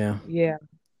company. Yeah. Yeah,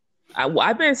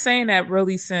 I've been saying that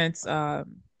really since the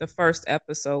first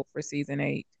episode for season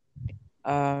 8.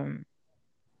 Um,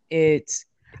 it,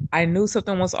 I knew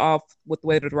something was off with the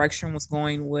way the direction was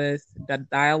going with the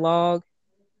dialogue.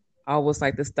 I was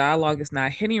like, this dialogue is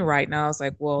not hitting right now. I was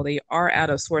like, well, they are out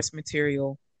of source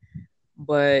material,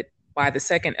 but by the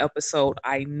second episode,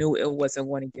 I knew it wasn't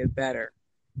going to get better.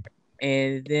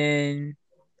 And then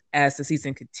as the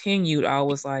season continued, I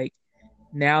was like,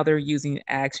 now they're using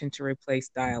action to replace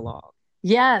dialogue.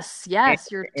 Yes, And,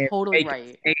 you're and totally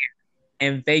right.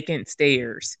 and vacant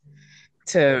stares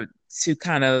to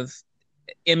kind of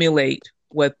emulate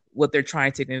what they're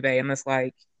trying to convey. And it's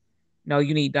like, no,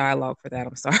 you need dialogue for that.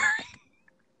 I'm sorry.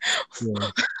 Yeah.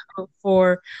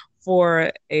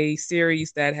 for a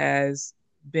series that has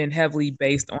been heavily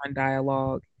based on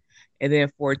dialogue, and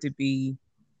then for it to be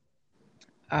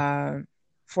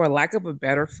for lack of a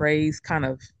better phrase, kind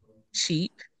of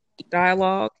cheap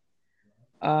dialogue,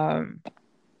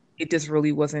 it just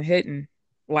really wasn't hitting.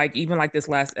 Like even like this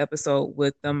last episode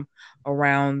with them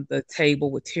around the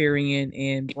table with Tyrion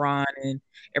and Bronn and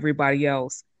everybody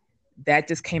else, that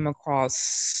just came across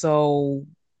so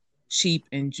cheap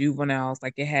and juvenile.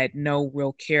 Like it had no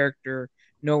real character,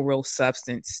 no real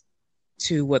substance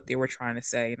to what they were trying to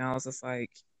say. And I was just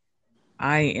like,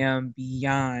 I am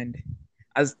beyond.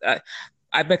 I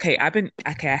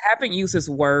haven't used this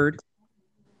word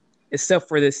except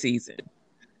for this season,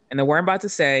 and the word I'm about to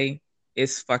say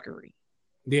is fuckery.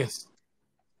 Yes.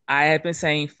 I have been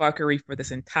saying fuckery for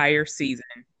this entire season,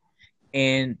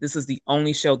 and this is the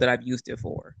only show that I've used it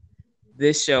for.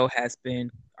 This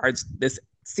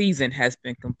season has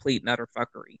been complete and utter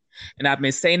fuckery. And I've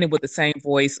been saying it with the same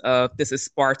voice of, this is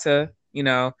Sparta, you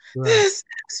know, right. This is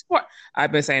Sparta.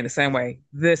 I've been saying the same way,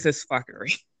 this is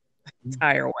fuckery the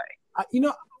entire way. You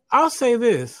know, I'll say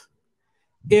this.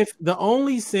 If the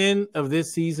only sin of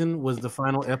this season was the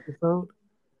final episode,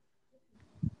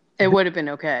 it would have been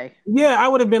okay. Yeah, I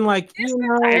would have been like, you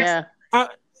know, yeah.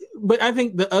 But I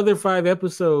think the other 5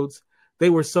 episodes, they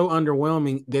were so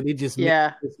underwhelming that it just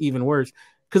made it even worse.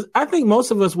 Because I think most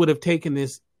of us would have taken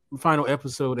this final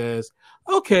episode as,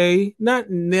 okay, not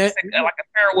net. Like a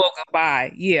farewell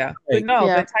goodbye. Yeah. Right. But no,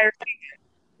 the entire season.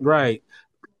 Right.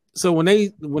 So when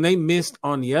they missed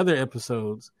on the other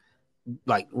episodes,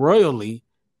 like royally,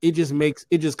 it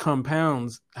just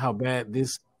compounds how bad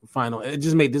it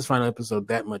just made this final episode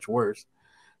that much worse,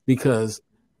 because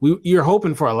you're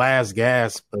hoping for a last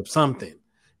gasp of something,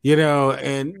 you know,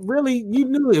 and really you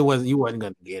knew you wasn't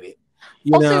going to get it.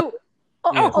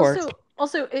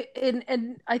 Also,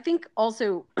 and I think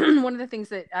also one of the things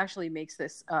that actually makes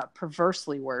this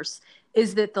perversely worse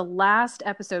is that the last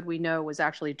episode we know was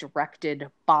actually directed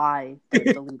by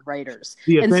the lead writers.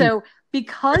 And so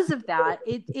because of that,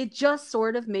 it just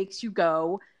sort of makes you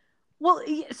go, well,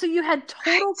 so you had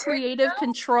total creative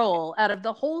control out of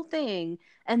the whole thing,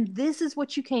 and this is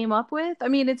what you came up with? I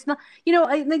mean, it's not, you know,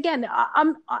 and again,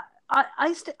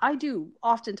 I do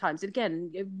oftentimes, and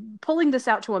again, pulling this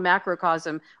out to a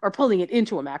macrocosm, or pulling it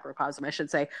into a macrocosm, I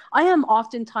should say, I am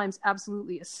oftentimes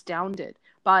absolutely astounded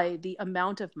by the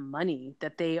amount of money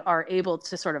that they are able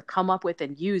to sort of come up with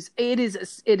and use. It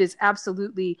is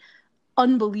absolutely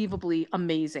unbelievably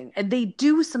amazing, and they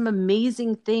do some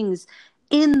amazing things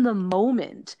in the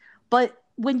moment. But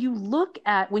when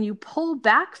you pull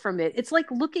back from it, it's like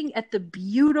looking at the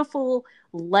beautiful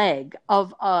leg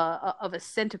of a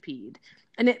centipede,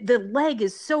 and the leg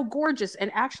is so gorgeous.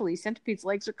 And actually, centipedes'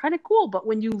 legs are kind of cool, but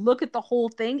when you look at the whole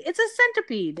thing, it's a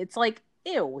centipede. It's like,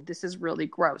 ew, this is really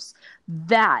gross.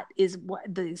 That is what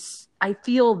this. I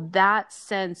feel that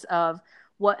sense of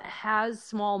what has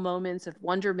small moments of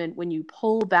wonderment when you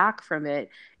pull back from it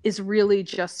is really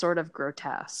just sort of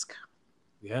grotesque.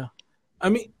 Yeah, I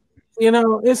mean,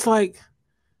 it's like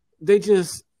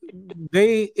what's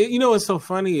so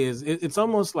funny is it's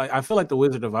almost like I feel like the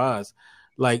Wizard of Oz,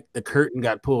 like the curtain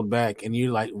got pulled back and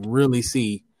you like really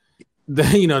see the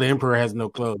emperor has no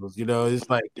clothes. It's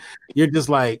like you're just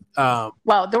like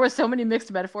wow, there were so many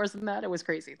mixed metaphors in that. It was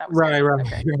crazy. That was right.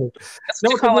 Okay. That's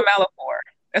what you call a Malafor.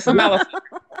 That's a Malafor.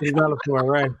 It's Malafor,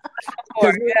 right?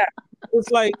 Yeah.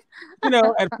 It's like,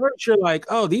 at first you're like,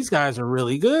 oh, these guys are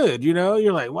really good.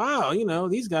 You're like, wow,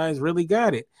 these guys really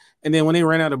got it. And then when they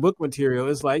ran out of book material,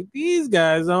 it's like, these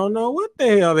guys don't know what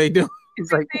the hell they do.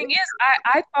 The thing is,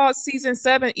 I thought season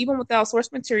 7, even without source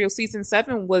material, season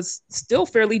 7 was still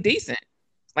fairly decent.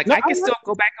 Like, I can still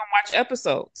go back and watch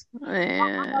episodes.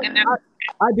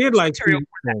 I did like season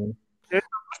 7. There's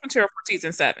no source material for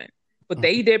season 7, but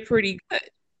they did pretty good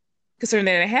considering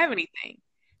they didn't have anything.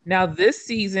 Now this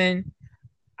season,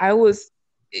 I was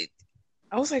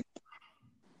like,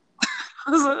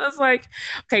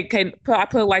 okay, I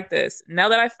put it like this. Now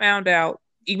that I found out,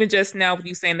 even just now with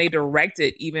you saying they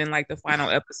directed even like the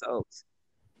final episodes,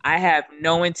 I have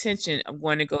no intention of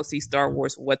going to go see Star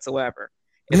Wars whatsoever.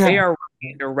 If they are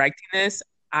directing this,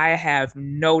 I have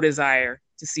no desire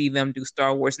to see them do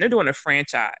Star Wars. And they're doing a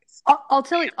franchise. I'll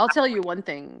tell you one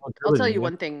thing.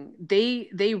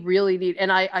 They really need,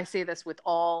 and I say this with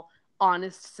all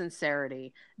honest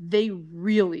sincerity, they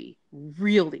really,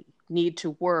 really need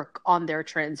to work on their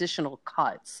transitional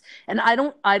cuts. And I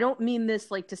don't mean this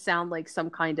like to sound like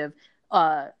some kind of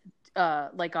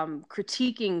like I'm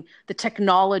critiquing the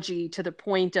technology to the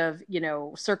point of,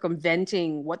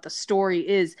 circumventing what the story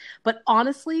is. But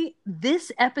honestly,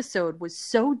 this episode was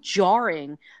so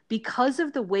jarring because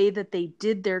of the way that they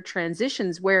did their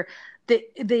transitions, where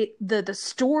the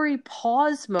story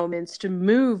pause moments to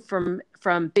move from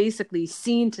basically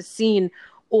scene to scene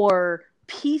or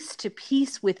piece to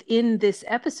piece within this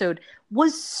episode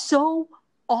was so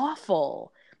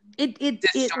awful.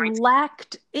 It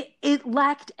lacked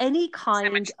any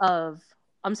kind symmetry.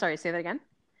 I'm sorry, say that again.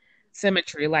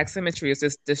 Symmetry. It's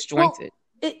just disjointed.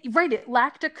 Well, it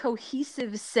lacked a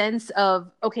cohesive sense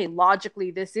of, okay,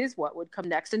 logically this is what would come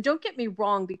next. And don't get me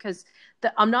wrong, because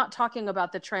I'm not talking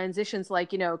about the transitions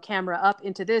like, camera up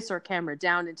into this or camera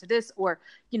down into this or,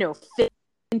 fit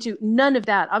into none of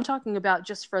that. I'm talking about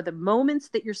just for the moments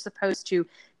that you're supposed to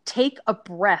take a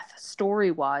breath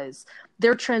story-wise.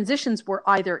 Their transitions were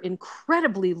either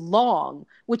incredibly long,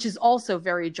 which is also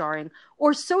very jarring,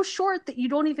 or so short that you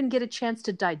don't even get a chance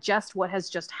to digest what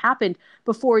has just happened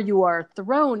before you are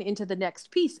thrown into the next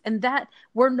piece. And that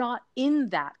we're not in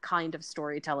that kind of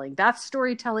storytelling. That's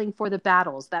storytelling for the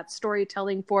battles. That's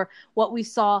storytelling for what we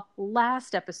saw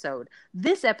last episode.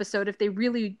 This episode, if they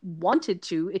really wanted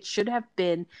to, it should have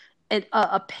been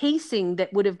a pacing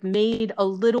that would have made a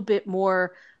little bit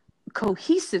more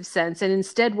cohesive sense. And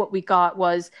instead what we got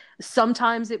was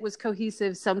sometimes it was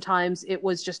cohesive, sometimes it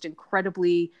was just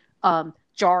incredibly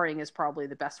jarring is probably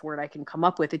the best word I can come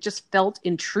up with. It just felt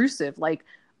intrusive. Like,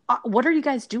 what are you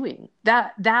guys doing?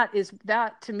 That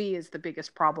to me is the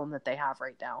biggest problem that they have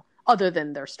right now, other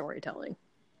than their storytelling.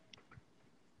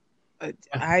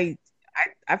 I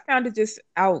found it just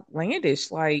outlandish.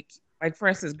 Like, for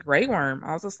instance, Grey Worm.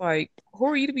 I was just like, who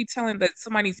are you to be telling that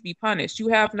somebody needs to be punished? You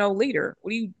have no leader.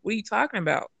 What are you talking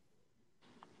about?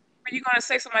 Are you going to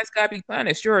say somebody's got to be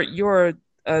punished? You're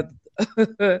a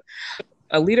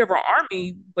a leader of an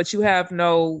army, but you have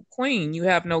no queen. You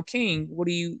have no king. What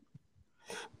do you?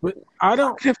 But I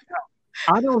don't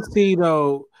see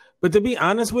though. But to be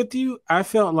honest with you, I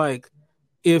felt like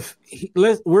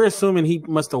we're assuming he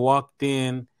must have walked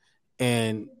in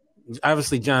and.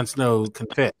 Obviously, Jon Snow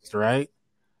confessed, right?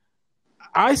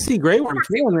 I see Grey Worm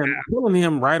killing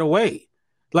him right away.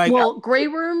 Like, well, Grey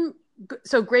Worm.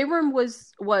 So Grey Worm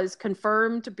was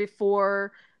confirmed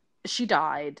before she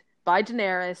died by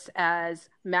Daenerys as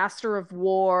Master of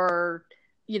War,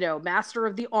 master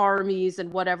of the armies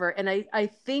and whatever. And I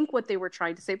think what they were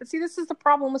trying to say, but see, this is the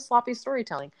problem with sloppy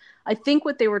storytelling. I think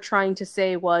what they were trying to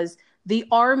say was the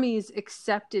armies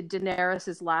accepted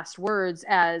Daenerys's last words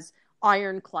as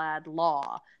ironclad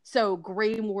law. So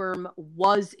Grey Worm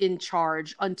was in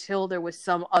charge until there was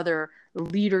some other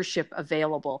leadership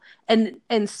available. And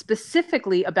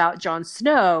specifically about Jon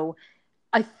Snow,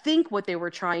 I think what they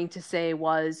were trying to say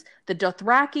was the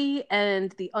Dothraki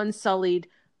and the Unsullied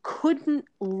couldn't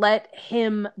let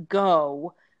him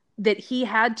go, that he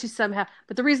had to somehow,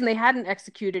 but the reason they hadn't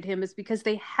executed him is because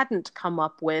they hadn't come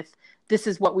up with, this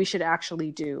is what we should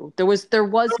actually do. There was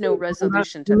no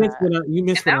resolution to that. You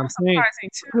missed what I'm saying.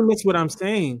 You missed what I'm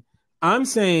saying. I'm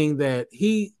saying that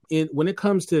when it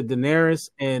comes to Daenerys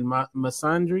and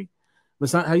Missandei,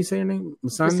 how you say her name?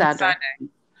 Missandei.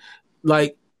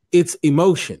 Like, it's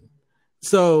emotion.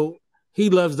 So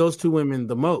he loves those two women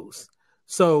the most.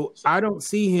 So I don't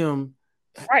see him.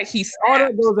 Right, all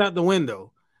that goes out the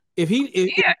window. If him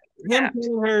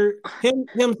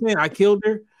saying I killed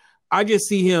her, I just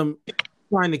see him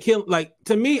trying to kill. Like,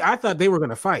 to me, I thought they were going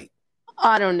to fight.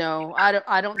 I don't know.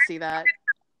 I don't see that,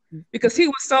 because he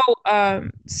was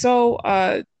so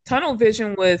tunnel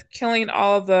vision with killing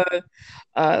all the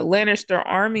Lannister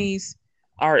armies,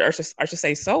 or I should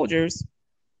say soldiers.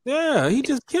 Yeah, he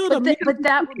just killed him. But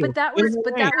that was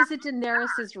at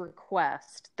Daenerys's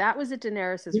request. That was at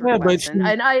Daenerys's request,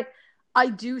 and I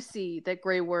do see that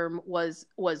Grey Worm was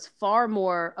far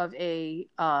more of a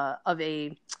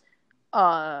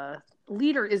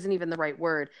leader isn't even the right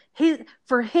word.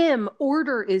 For him,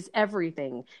 order is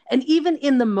everything. And even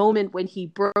in the moment when he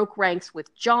broke ranks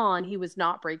with Jon, he was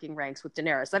not breaking ranks with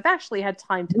Daenerys. I've actually had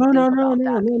time to think about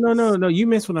that. No. You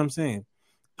missed what I'm saying.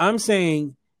 I'm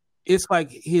saying it's like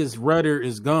his rudder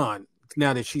is gone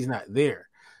now that she's not there.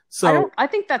 So I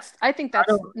don't think that's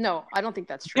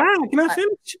true. Yeah, can I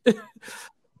finish?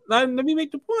 Let me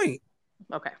make the point.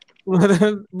 Okay.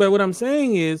 But what I'm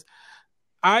saying is,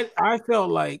 I felt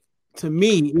like, to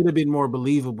me, it would have been more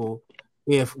believable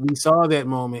if we saw that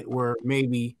moment where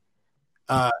maybe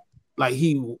like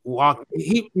he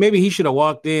should have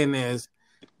walked in as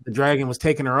the dragon was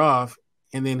taking her off,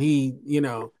 and then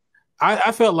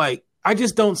I felt like, I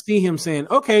just don't see him saying,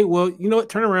 okay, well, you know what,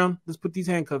 turn around, let's put these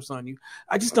handcuffs on you.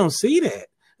 I just don't see that,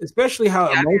 especially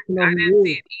how emotional I didn't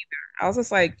see it either. I was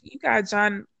just like, you got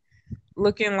Jon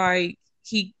looking like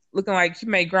he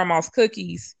made grandma's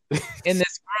cookies in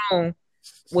this room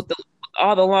with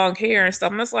all the long hair and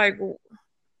stuff. And it's like,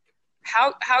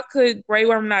 how could Grey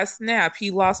Worm not snap? He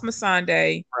lost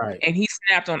Missandei, right, and he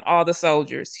snapped on all the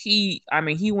soldiers. He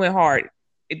went hard.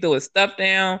 He threw his stuff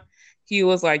down. He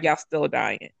was like, y'all still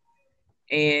dying.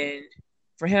 And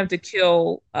for him to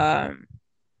kill Daenerys,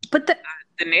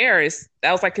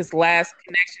 that was like his last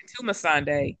connection to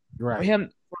Missandei. Right. For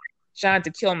Jon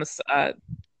to kill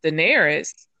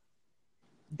Daenerys,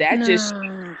 just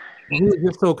he was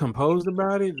just so composed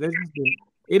about it.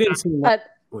 It didn't seem like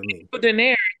with me. For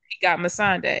Daenerys, he got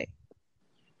Missandei.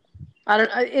 I don't.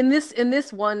 In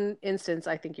this one instance,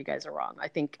 I think you guys are wrong. I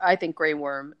think Grey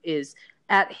Worm is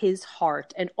at his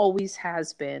heart and always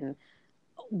has been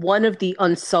one of the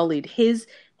Unsullied. His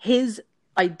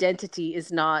identity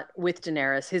is not with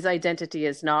Daenerys. His identity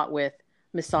is not with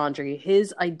Missandei.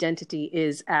 His identity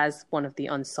is as one of the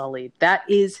Unsullied. That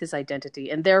is his identity,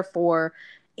 and therefore,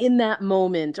 in that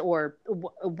moment, or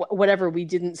whatever we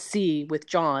didn't see with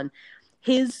Jon,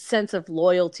 his sense of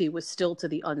loyalty was still to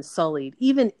the Unsullied,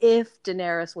 even if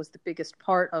Daenerys was the biggest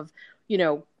part of,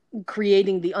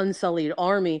 creating the Unsullied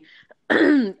army.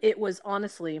 It was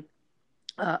honestly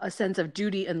a sense of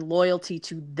duty and loyalty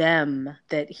to them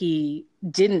that he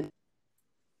didn't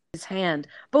his hand,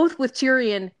 both with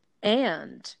Tyrion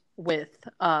and with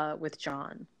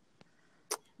Jon.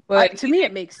 But to me,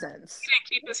 it makes sense. He didn't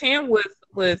keep his hand with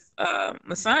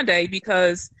Missandei,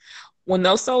 because when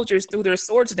those soldiers threw their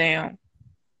swords down,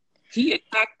 he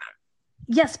attacked them.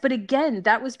 Yes, but again,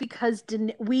 that was because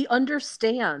we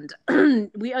understand from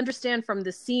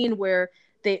the scene where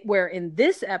in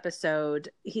this episode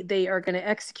they are going to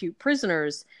execute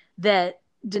prisoners, that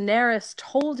Daenerys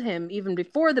told him even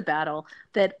before the battle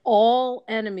that all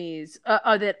enemies,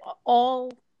 I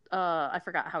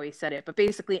forgot how he said it, but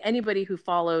basically anybody who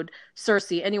followed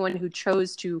Cersei, anyone who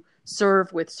chose to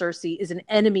serve with Cersei, is an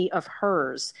enemy of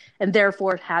hers, and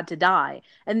therefore had to die.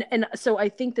 And so I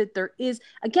think that there is,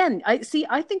 again, I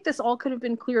think this all could have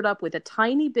been cleared up with a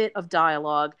tiny bit of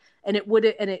dialogue, and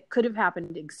it could have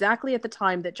happened exactly at the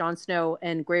time that Jon Snow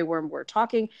and Grey Worm were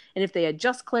talking. And if they had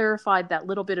just clarified that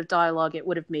little bit of dialogue, it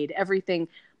would have made everything.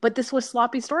 But this was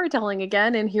sloppy storytelling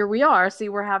again, and here we are. See,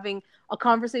 we're having a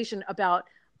conversation about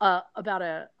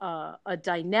a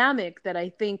dynamic that I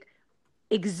think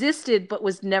existed but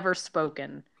was never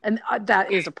spoken, and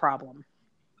that is a problem.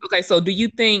 Okay, so do you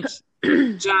think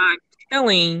Jon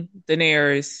killing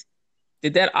Daenerys,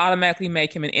 did that automatically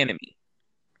make him an enemy?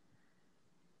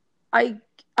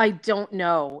 I don't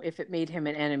know if it made him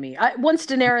an enemy. Once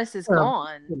Daenerys is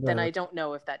gone, then I don't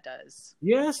know if that does.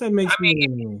 Yes, that makes me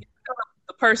an enemy.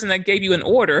 The person that gave you an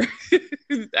order.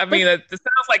 I mean, that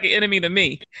sounds like an enemy to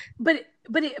me. But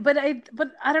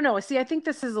I don't know. See, I think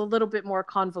this is a little bit more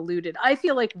convoluted. I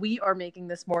feel like we are making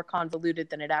this more convoluted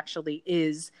than it actually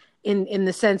is, in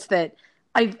the sense that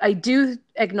I do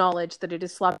acknowledge that it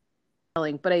is sloppy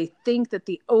telling, but I think that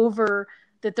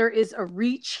that there is a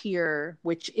reach here,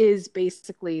 which is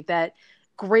basically that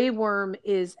Grey Worm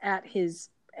is at his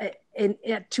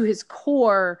to his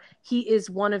core, he is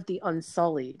one of the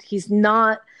Unsullied. He's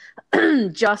not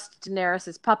just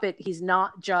Daenerys's puppet. He's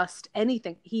not just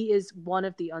anything. He is one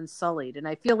of the Unsullied. And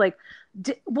I feel like,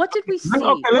 what did we see?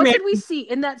 What did we see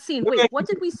in that scene? Wait, what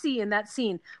did we see in that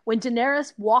scene when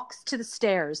Daenerys walks to the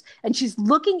stairs and she's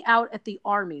looking out at the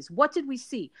armies? What did we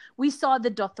see? We saw the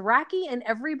Dothraki and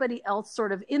everybody else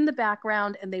sort of in the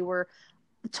background, and they were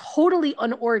totally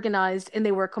unorganized and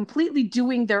they were completely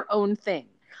doing their own thing.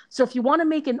 So if you want to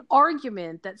make an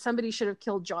argument that somebody should have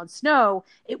killed Jon Snow,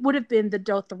 it would have been the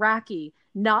Dothraki,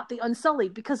 not the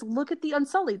Unsullied. Because look at the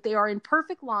Unsullied. They are in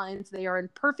perfect lines. They are in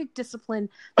perfect discipline.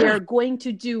 They are going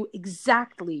to do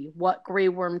exactly what Grey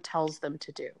Worm tells them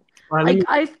to do. Right,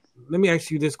 let me ask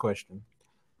you this question.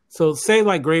 So say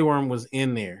like Grey Worm was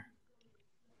in there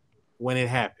when it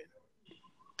happened.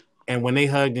 And when they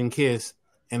hugged and kissed,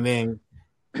 and then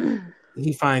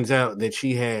he finds out that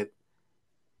she had,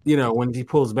 when he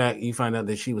pulls back, you find out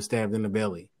that she was stabbed in the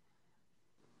belly.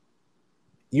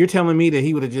 You're telling me that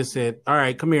he would have just said, all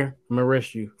right, come here. I'm going to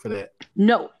arrest you for that.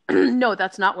 No, no,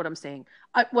 that's not what I'm saying.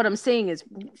 What I'm saying is,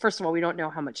 first of all, we don't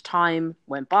know how much time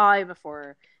went by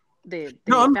before they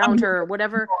found her or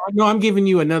whatever. No, I'm giving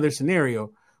you another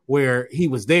scenario where he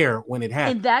was there when it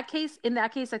happened. In that case,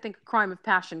 I think a crime of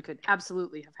passion could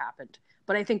absolutely have happened.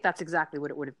 But I think that's exactly what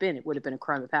it would have been. It would have been a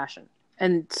crime of passion.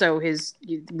 And so his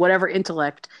whatever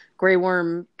intellect Grey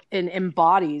Worm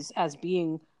embodies as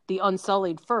being the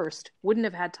Unsullied first wouldn't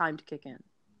have had time to kick in.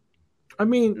 I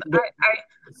mean,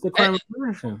 it's the crime of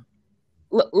passion.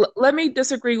 Let me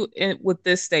disagree with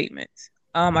this statement.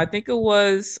 I think it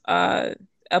was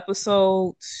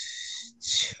episode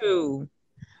 2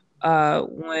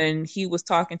 when he was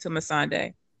talking to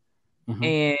Missandei,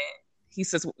 and he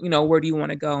says, where do you want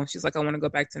to go? And she's like, I want to go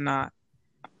back to Nod.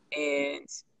 And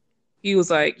he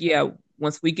was like, yeah,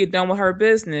 once we get done with her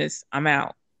business, I'm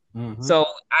out. So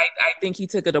I think he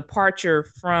took a departure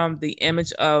from the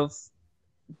image of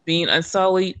being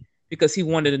Unsullied because he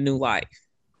wanted a new life.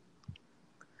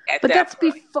 But that's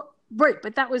before, right?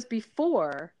 But that was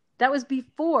before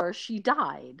she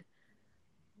died.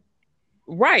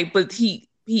 Right, but he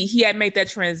had made that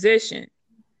transition.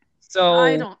 So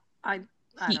I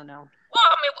don't know. Well,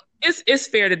 I mean, it's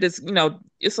fair to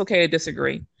it's okay to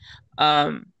disagree.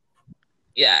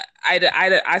 Yeah,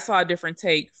 I saw a different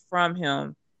take from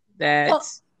him. That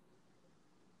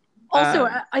also,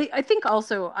 I think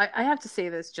also I have to say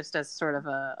this just as sort of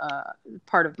a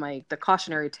part of the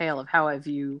cautionary tale of how I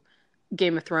view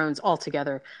Game of Thrones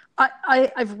altogether.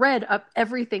 I've read up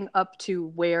everything up to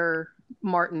where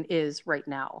Martin is right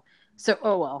now. So,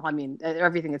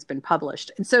 everything that's been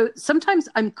published. And so sometimes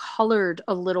I'm colored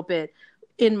a little bit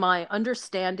in my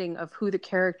understanding of who the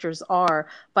characters are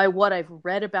by what I've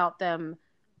read about them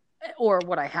or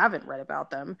what I haven't read about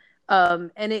them.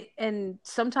 And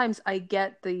sometimes I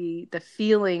get the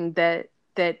feeling that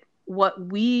what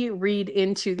we read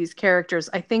into these characters,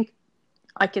 I think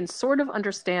I can sort of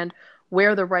understand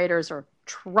where the writers are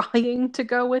trying to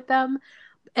go with them.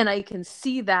 And I can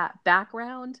see that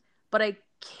background, but I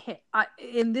can't.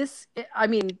 In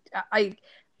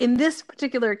this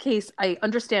particular case, I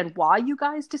understand why you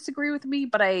guys disagree with me,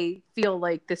 but I feel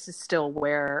like this is still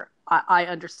where I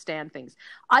understand things.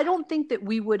 I don't think that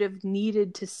we would have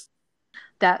needed to see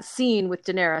that scene with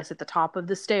Daenerys at the top of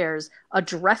the stairs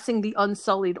addressing the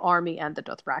Unsullied army and the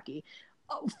Dothraki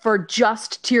for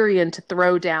just Tyrion to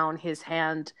throw down his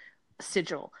hand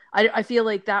sigil. I feel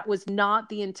like that was not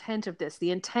the intent of this.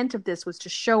 The intent of this was to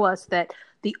show us that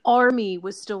the army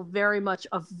was still very much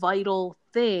a vital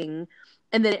thing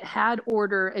and that it had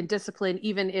order and discipline,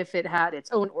 even if it had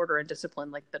its own order and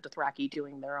discipline, like the Dothraki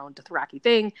doing their own Dothraki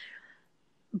thing.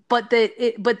 but that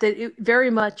it very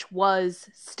much was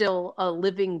still a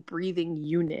living, breathing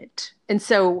unit. And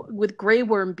so with Grey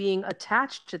Worm being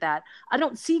attached to that, I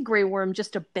don't see Grey Worm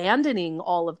just abandoning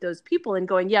all of those people and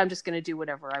going, yeah, I'm just going to do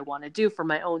whatever I want to do for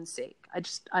my own sake.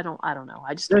 I don't know.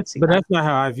 I just don't see But that. that's not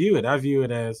how I view it. I view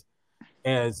it as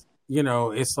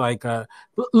it's like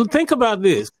think about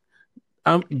this.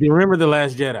 Do you remember The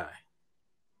Last Jedi?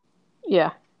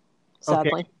 Yeah.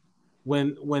 Sadly. Okay.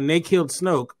 When they killed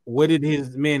Snoke, what did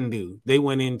his men do? They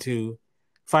went into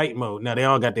fight mode. Now they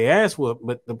all got their ass whooped,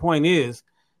 but the point is,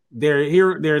 their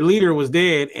leader was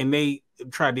dead, and they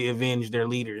tried to avenge their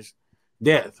leader's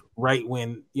death right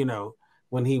when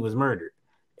he was murdered.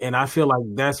 And I feel like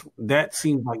that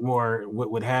seems like more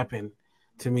what would happen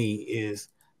to me is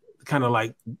kind of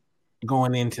like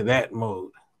going into that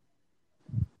mode.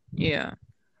 Yeah,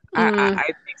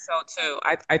 I think so too.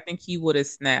 I think he would have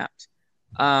snapped.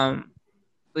 But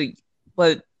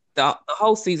the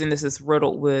whole season, this is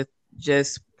riddled with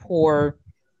just poor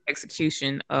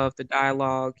execution of the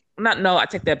dialogue. No, I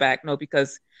take that back. No,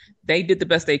 because they did the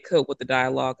best they could with the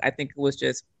dialogue. I think it was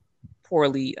just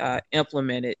poorly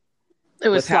implemented. It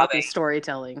was sloppy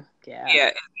storytelling. Yeah,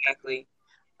 exactly.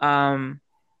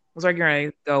 Was I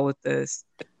going to go with this?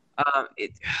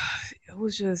 It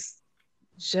was just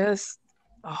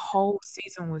the whole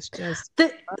season was just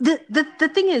the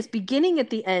thing is, beginning at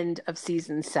the end of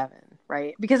season 7,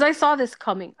 right? Because I saw this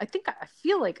coming. I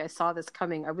feel like I saw this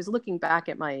coming. I was looking back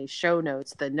at my show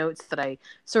notes, the notes that I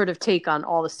sort of take on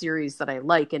all the series that I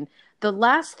like, and the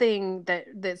last thing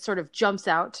that sort of jumps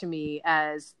out to me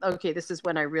as, okay, this is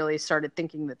when I really started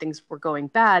thinking that things were going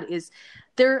bad, is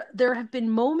there have been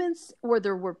moments, or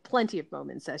there were plenty of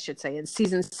moments, I should say, in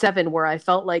season 7 where I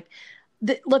felt like,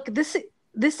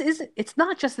 it's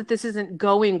not just that this isn't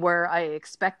going where I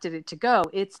expected it to go.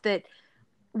 It's that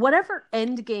whatever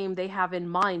end game they have in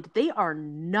mind, they are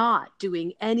not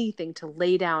doing anything to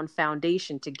lay down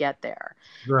foundation to get there.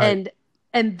 Right.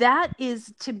 And that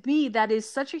is, to me, that is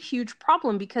such a huge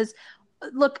problem, because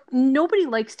look, nobody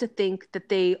likes to think that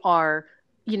they are,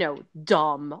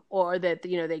 dumb, or that,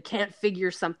 they can't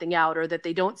figure something out, or that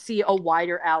they don't see a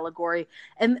wider allegory.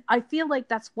 And I feel like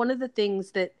that's one of the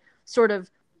things that sort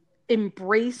of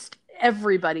embraced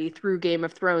everybody through Game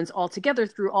of Thrones altogether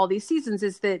through all these seasons,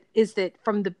 is that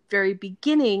from the very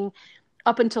beginning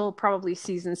up until probably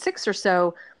season 6 or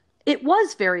so, it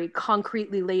was very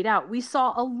concretely laid out. We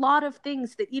saw a lot of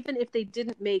things that, even if they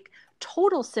didn't make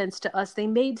total sense to us, they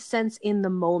made sense in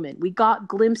the moment. We got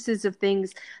glimpses of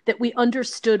things that we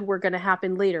understood were going to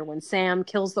happen later, when Sam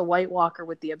kills the White Walker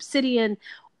with the obsidian.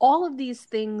 All of these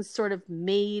things sort of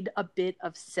made a bit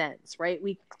of sense, right?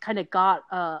 We kind of got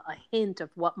a hint of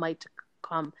what might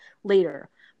come later.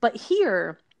 But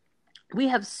here, we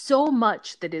have so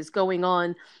much that is going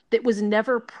on that was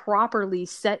never properly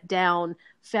set down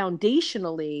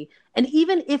foundationally. And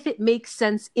even if it makes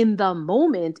sense in the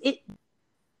moment, it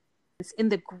is in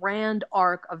the grand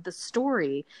arc of the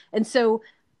story. And so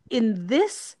in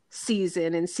this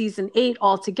season, in season 8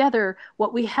 altogether,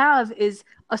 what we have is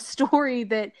a story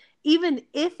that, even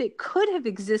if it could have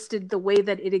existed the way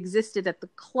that it existed at the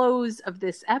close of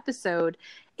this episode,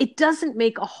 it doesn't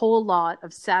make a whole lot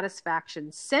of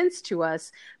satisfaction sense to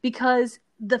us, because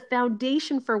the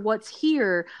foundation for what's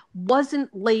here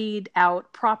wasn't laid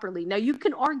out properly. Now, you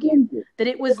can argue that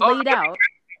it was laid out.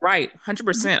 Right,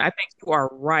 100%. I think you are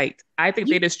right. I think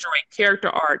they destroyed character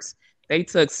arcs they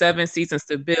took 7 seasons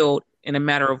to build in a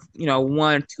matter of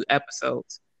 1-2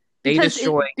 episodes.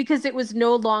 Because it was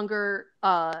no longer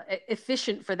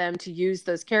efficient for them to use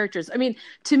those characters. I mean,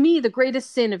 to me, the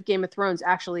greatest sin of Game of Thrones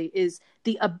actually is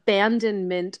the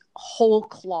abandonment whole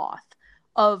cloth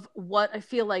of what I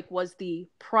feel like was the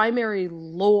primary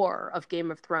lore of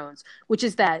Game of Thrones, which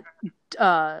is that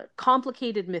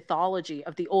complicated mythology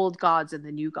of the old gods and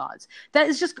the new gods. That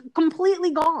is just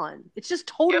completely gone. It's just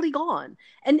totally gone.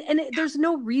 And there's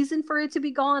no reason for it to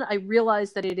be gone. I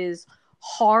realize that it is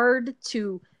hard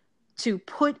to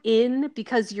put in,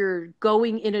 because you're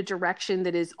going in a direction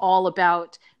that is all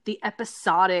about the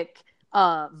episodic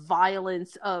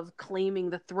violence of claiming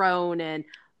the throne and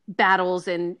battles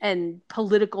and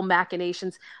political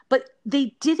machinations. But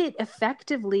they did it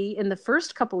effectively in the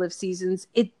first couple of seasons.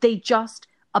 They just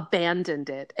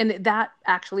abandoned it, and that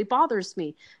actually bothers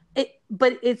me.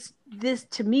 But it's this,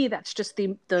 to me, that's just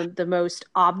the most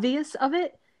obvious of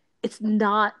it. It's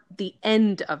not the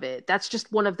end of it. That's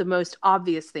just one of the most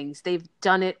obvious things. They've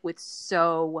done it with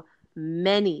so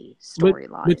many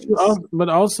storylines. But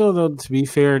also, though, to be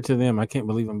fair to them, I can't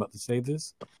believe I'm about to say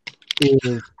this,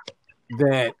 is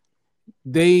that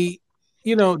they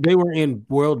were in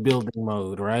world building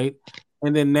mode, right?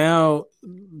 and then now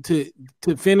to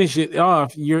finish it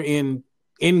off, you're in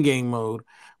game mode,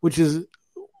 which the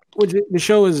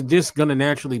show is just gonna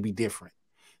naturally be different.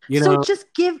 So just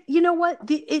give, you know what?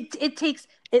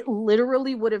 It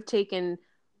literally would have taken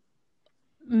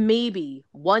maybe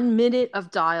 1 minute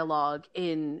of dialogue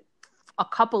in a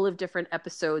couple of different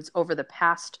episodes over the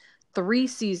past 3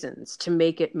 seasons to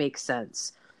make it make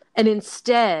sense. And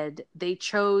instead, they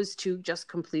chose to just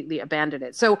completely abandon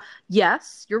it. So,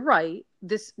 yes, you're right.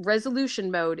 This resolution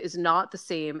mode is not the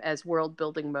same as world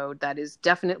building mode. That is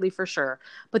definitely for sure.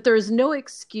 But there is no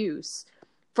excuse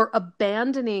for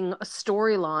abandoning a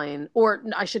storyline, or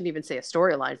I shouldn't even say a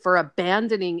storyline, for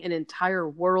abandoning an entire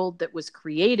world that was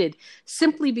created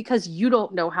simply because you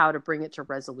don't know how to bring it to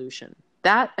resolution.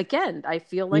 That, again, I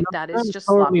feel like that is just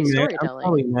sloppy storytelling. I'm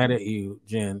probably mad at you,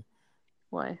 Jen.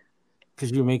 Why?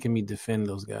 Because you're making me defend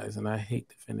those guys, and I hate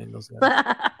defending those guys.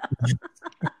 I don't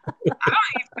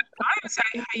even say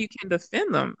how you can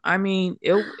defend them. I mean,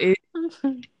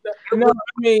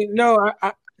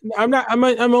 I'm not.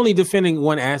 I'm only defending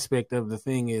one aspect of the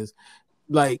thing. Is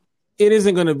like it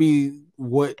isn't going to be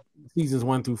what seasons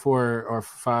 1 through 4 or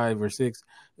 5 or 6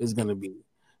 is going to be.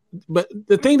 But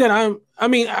the thing that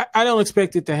I don't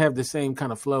expect it to have the same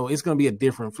kind of flow. It's going to be a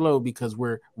different flow because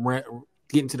we're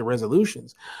getting to the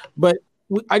resolutions. But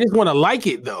I just want to like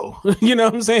it though. You know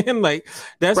what I'm saying? Like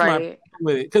that's my problem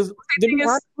with it. Because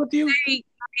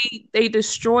they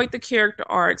destroyed the character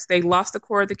arcs. They lost the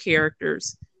core of the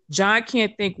characters. John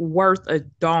can't think worth a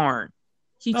darn.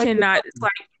 He cannot. It's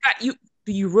like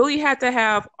do you really have to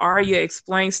have Arya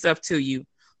explain stuff to you?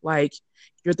 Like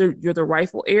you're the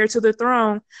rightful heir to the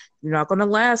throne. You're not going to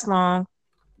last long.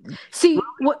 See,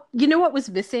 what was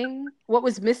missing? What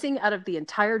was missing out of the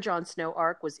entire Jon Snow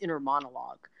arc was inner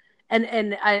monologue.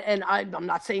 And I'm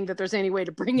not saying that there's any way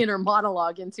to bring inner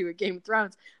monologue into a Game of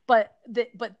Thrones, but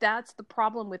that's the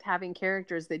problem with having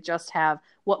characters that just have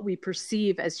what we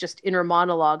perceive as just inner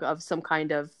monologue of some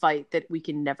kind of fight that we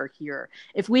can never hear.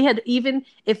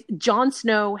 If Jon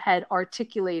Snow had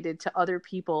articulated to other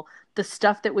people the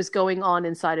stuff that was going on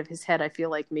inside of his head, I feel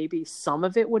like maybe some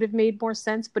of it would have made more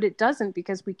sense, but it doesn't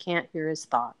because we can't hear his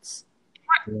thoughts.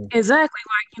 Exactly.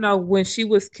 Like, when she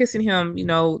was kissing him,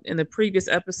 in the previous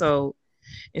episode,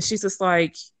 and she's just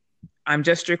like, I'm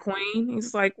just your queen.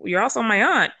 He's like, well, you're also my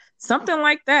aunt. Something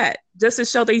like that. Just to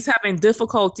show that he's having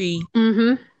difficulty on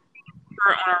a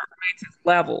romantic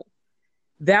level.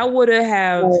 That would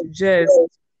have just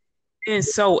been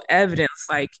so evident.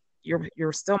 Like,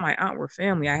 you're still my aunt. We're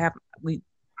family.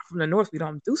 From the north, we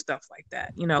don't do stuff like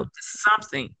that. Just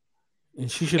something. And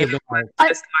she should have been like,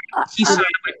 he's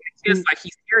like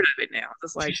he's scared of it now.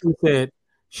 It's like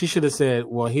she should have said,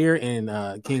 "Well, here in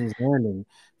King's Landing,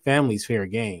 family's fair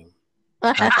game."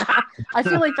 I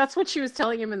feel like that's what she was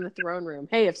telling him in the throne room.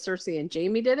 Hey, if Cersei and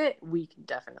Jaime did it, we can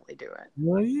definitely do it.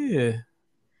 Well, yeah.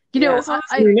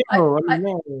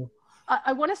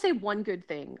 I want to say one good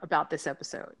thing about this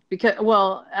episode because,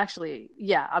 well, actually,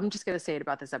 yeah, I'm just going to say it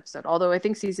about this episode. Although I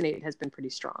think season 8 has been pretty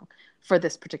strong for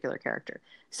this particular character.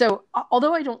 So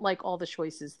although I don't like all the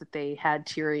choices that they had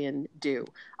Tyrion do,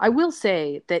 I will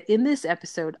say that in this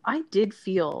episode, I did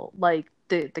feel like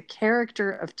the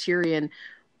character of Tyrion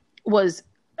was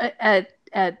at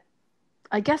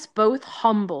I guess both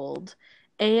humbled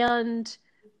and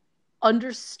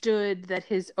understood that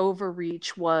his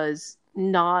overreach was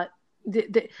not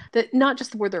that not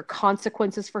just were there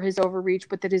consequences for his overreach,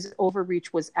 but that his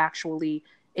overreach was actually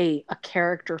a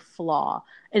character flaw,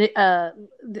 and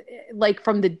like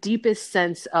from the deepest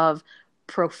sense of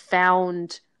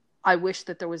profound, I wish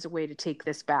that there was a way to take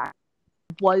this back,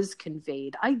 was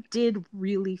conveyed. I did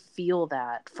really feel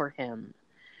that for him.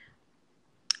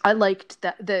 I liked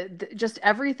that the just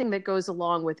everything that goes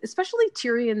along with, especially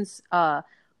Tyrion's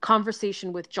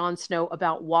conversation with Jon Snow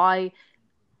about why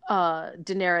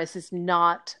Daenerys is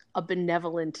not a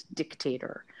benevolent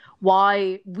dictator.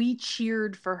 Why we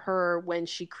cheered for her when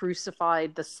she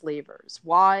crucified the slavers.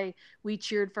 Why we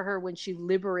cheered for her when she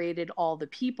liberated all the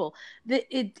people.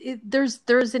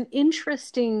 There's an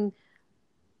interesting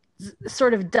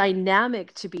sort of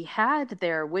dynamic to be had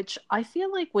there, which I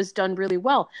feel like was done really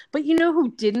well. But you know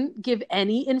who didn't give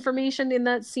any information in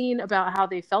that scene about how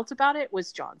they felt about it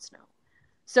was Jon Snow.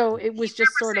 So it was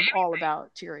just sort of all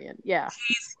about Tyrion. Yeah.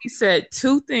 He said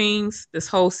 2 things this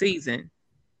whole season.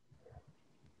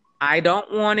 I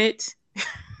don't want it.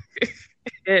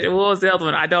 What was the other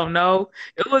one? I don't know.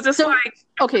 It was just like...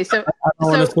 Okay, so... I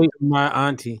don't want to sleep with my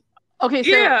auntie. Okay,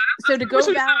 so to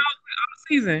go back...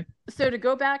 Season. So to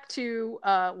go back to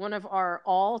one of our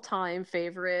all-time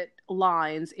favorite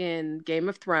lines in Game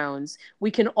of Thrones,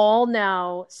 we can all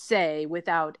now say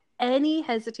without any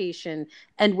hesitation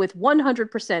and with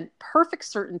 100% perfect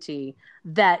certainty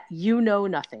that you know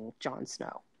nothing, Jon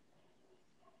Snow.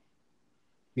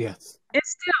 Yes. And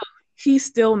still, he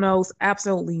still knows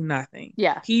absolutely nothing.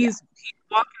 Yeah. He's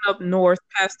walking up north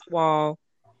past the wall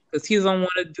because he doesn't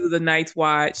want to do the Night's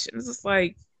Watch. And it's just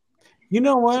like, you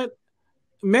know what?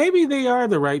 Maybe they are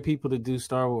the right people to do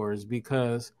Star Wars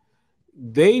because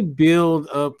they build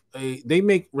up they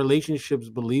make relationships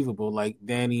believable, like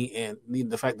Danny and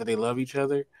the fact that they love each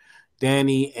other.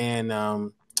 Danny and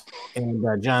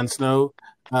Jon Snow,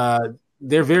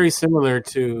 they're very similar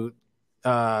to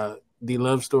the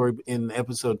love story in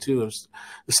episode 2 of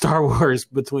Star Wars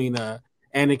between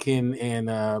Anakin and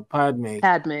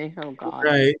Padme. Oh God.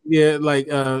 Right. Yeah, like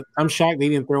I'm shocked they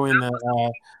didn't throw in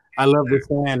I love the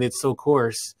sand, it's so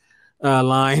coarse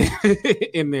line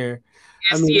in there.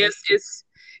 yes, I mean,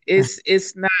 yes,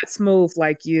 it's not smooth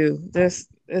like you. It's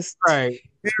right.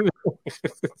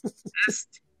 It's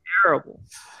terrible.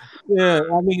 Yeah,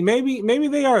 I mean, maybe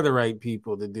they are the right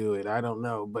people to do it. I don't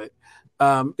know, but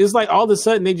it's like all of a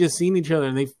sudden they just seen each other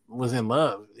and they was in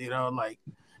love, like,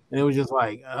 and it was just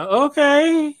like,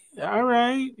 okay, all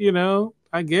right,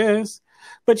 I guess.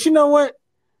 But you know what?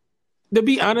 To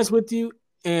be honest with you,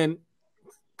 and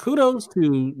kudos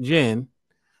to Jen,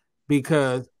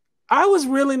 because I was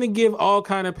willing to give all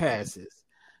kind of passes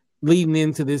leading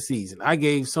into this season. I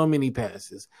gave so many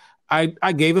passes. I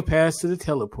gave a pass to the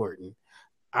teleporting.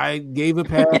 I gave a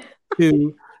pass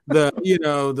to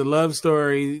the love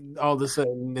story all of a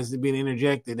sudden that's being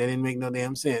interjected that didn't make no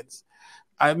damn sense.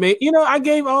 I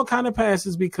gave all kind of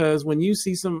passes because when you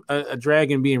see a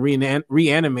dragon being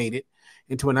reanimated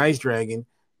into an ice dragon,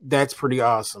 that's pretty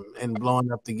awesome and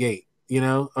blowing up the gate,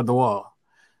 of the wall.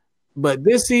 But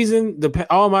this season,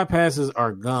 all my passes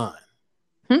are gone.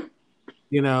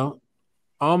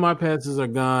 All my passes are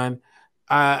gone.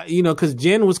 Because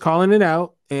Jen was calling it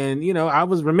out, and I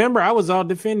was all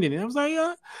defending it. I was like,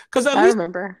 because at least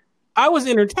remember I was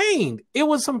entertained. It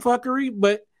was some fuckery,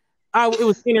 but it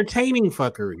was entertaining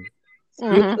fuckery.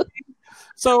 Mm-hmm.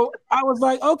 So I was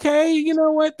like, okay, you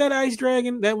know what? That ice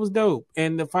dragon, that was dope.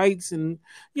 And the fights and,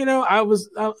 I was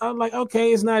like,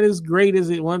 okay, it's not as great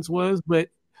as it once was, but,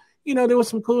 there was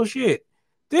some cool shit.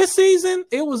 This season,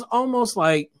 it was almost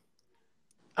like,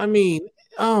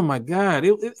 oh my God.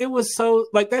 It was so,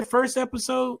 like that first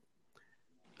episode,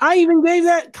 I even gave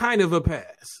that kind of a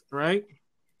pass, right?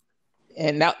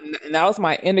 And that was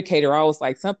my indicator. I was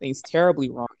like, something's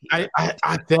terribly wrong here.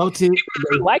 I felt it.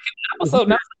 Like an episode.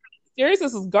 Now, serious,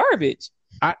 this is garbage.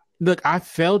 I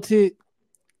felt it,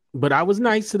 but I was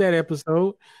nice to that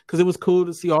episode because it was cool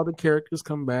to see all the characters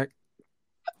come back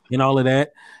and all of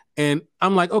that. And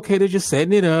I'm like, okay, they're just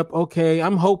setting it up. Okay,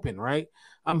 I'm hoping, right?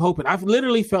 I'm hoping. I've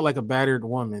literally felt like a battered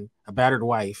woman, a battered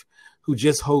wife who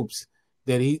just hopes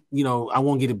that I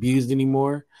won't get abused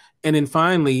anymore. And then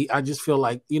finally, I just feel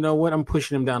like, you know what? I'm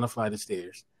pushing him down a flight of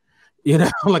stairs.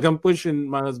 Like I'm pushing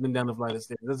my husband down the flight of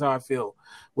stairs. That's how I feel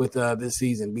with this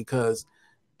season because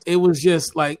it was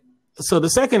just like, so the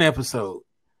second episode,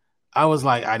 I was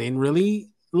like, I didn't really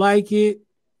like it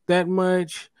that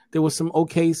much. There was some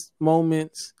okay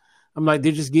moments. I'm like,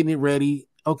 they're just getting it ready.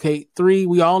 Okay, 3,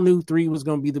 we all knew 3 was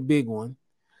going to be the big one.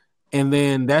 And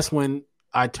then that's when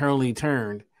I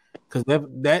turned because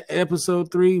that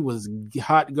episode 3 was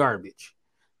hot garbage.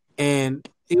 And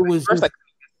it was first just, I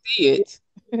couldn't see it.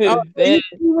 Oh, you didn't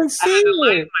even see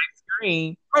it. My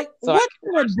screen. Like, So what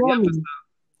kind of dummy?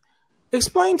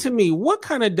 Explain to me what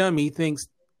kind of dummy thinks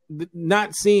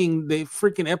not seeing the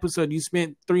freaking episode you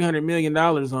spent $300 million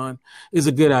on is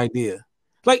a good idea.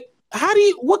 Like,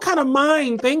 what kind of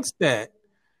mind thinks that?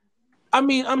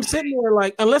 I'm sitting there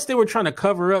like, unless they were trying to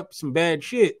cover up some bad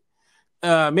shit,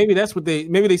 maybe that's what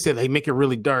maybe they said they make it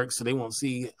really dark so they won't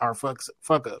see our fuck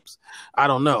ups. I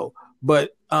don't know.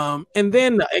 But, and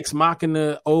then the Ex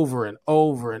Machina over and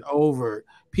over and over,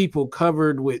 people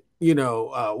covered with,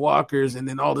 walkers. And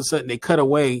then all of a sudden they cut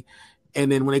away. And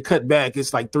then when they cut back,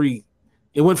 it's like 3.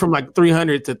 It went from like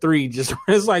 300 to 3. Just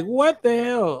it's like, what the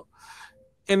hell?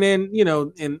 And then,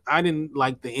 and I didn't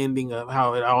like the ending of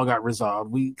how it all got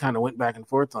resolved. We kind of went back and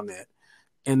forth on that.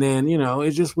 And then,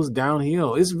 it just was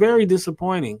downhill. It's very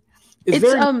disappointing.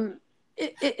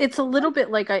 It's a little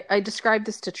bit like I described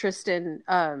this to Tristan.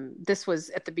 This was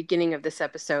at the beginning of this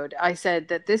episode. I said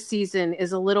that this season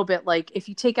is a little bit like if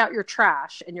you take out your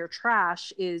trash and your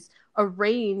trash is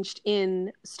arranged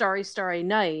in Starry, Starry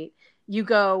Night, you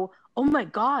go, oh my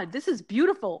God, this is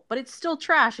beautiful, but it's still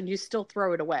trash and you still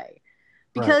throw it away.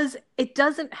 Because it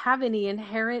doesn't have any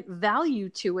inherent value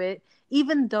to it,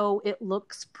 even though it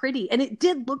looks pretty. And it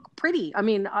did look pretty.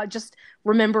 Just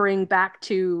remembering back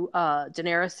to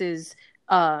Daenerys's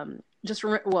a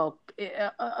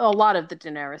lot of the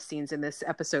Daenerys scenes in this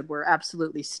episode were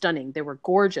absolutely stunning. They were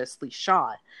gorgeously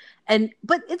shot,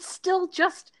 but it's still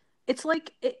just it's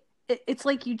like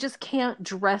you just can't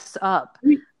dress up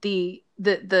the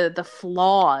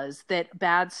flaws that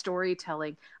bad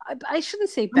storytelling. I shouldn't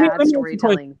say bad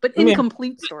storytelling, but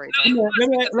incomplete storytelling.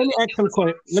 Let me ask a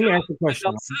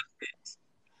question.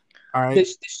 All right. The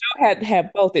show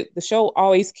had both. The show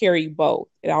always carried both.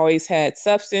 It always had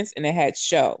substance and it had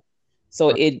show. So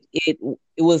it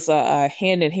was a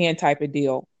hand in hand type of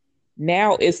deal.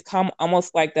 Now it's come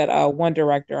almost like that one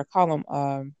director. I call him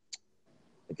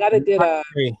the guy that did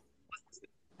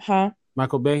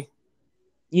Michael Bay.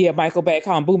 Yeah, Michael Bay. I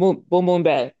call him Boom Boom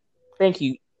Bay. Thank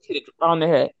you. Hit it on the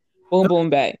head. Boom Boom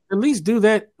Bay. At least do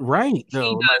that right, though.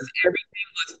 He does everything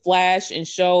with flash and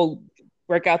show,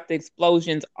 break out the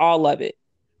explosions, all of it.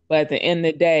 But at the end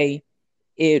of the day,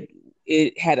 it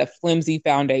had a flimsy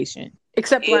foundation.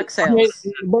 Except Black Sails.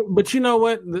 But you know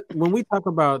what? When we talk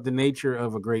about the nature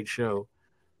of a great show,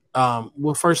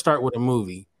 we'll first start with a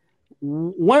movie.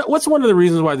 What's one of the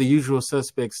reasons why The Usual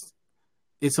Suspects,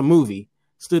 it's a movie,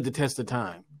 stood the test of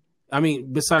time? I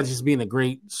mean, besides just being a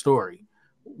great story,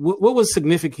 what was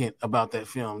significant about that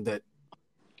film? That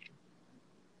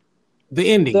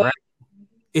the ending, right?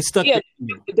 It stuck. Yeah,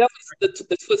 definitely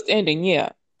the twist ending. Yeah.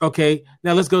 Okay,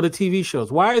 now let's go to TV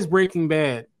shows. Why is Breaking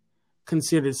Bad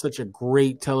considered such a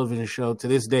great television show? To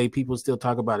this day, people still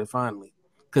talk about it fondly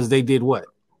because they did what?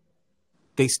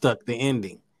 They stuck the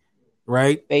ending,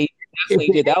 right? They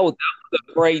definitely did. That was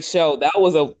a great show. That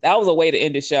was a way to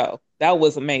end the show. That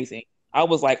was amazing. I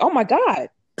was like, oh my God.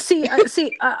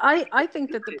 I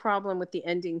think that the problem with the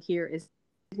ending here is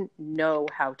they didn't know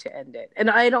how to end it. And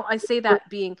I say that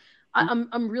being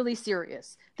I'm really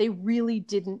serious. They really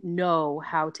didn't know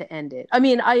how to end it. I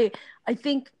mean, I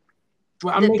think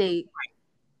my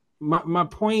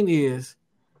point is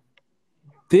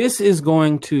this is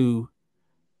going to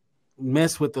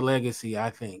mess with the legacy, I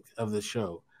think, of the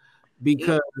show.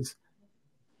 Because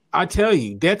I tell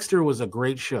you, Dexter was a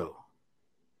great show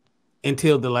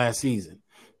until the last season.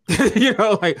 You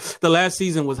know, like the last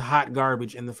season was hot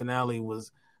garbage and the finale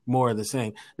was more of the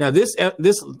same. Now this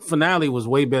finale was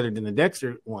way better than the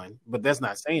Dexter one, but that's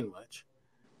not saying much,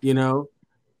 you know.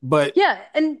 But yeah,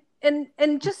 and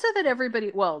just so that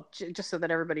everybody, just so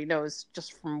that everybody knows,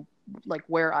 just from like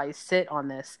where I sit on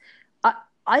this,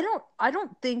 I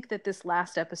don't think that this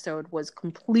last episode was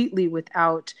completely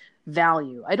without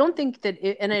value. I don't think that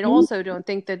it, and I also don't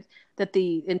think that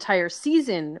the entire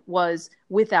season was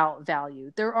without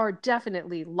value. There are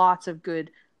definitely lots of good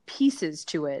pieces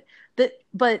to it.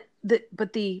 But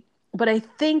I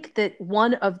think that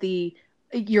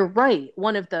you're right.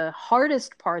 One of the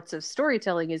hardest parts of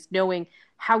storytelling is knowing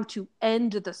how to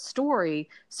end the story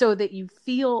so that you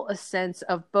feel a sense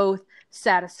of both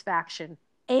satisfaction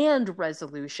and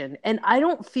resolution. And I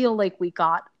don't feel like we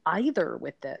got either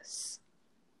with this.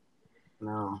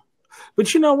 No.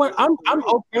 But you know what? I'm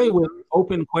okay with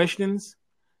open questions.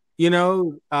 You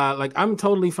know, like I'm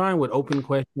totally fine with open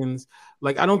questions.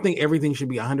 Like I don't think everything should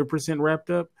be 100%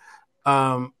 wrapped up.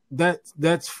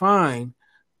 That's fine.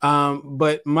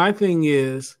 But my thing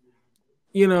is,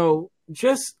 you know,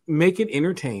 just make it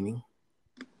entertaining.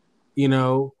 You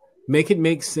know, make it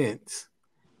make sense.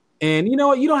 And you know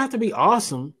what? You don't have to be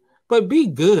awesome, but be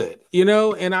good. You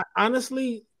know, and I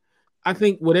honestly, I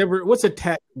think what's a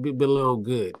tack below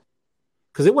good?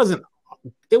 Because it wasn't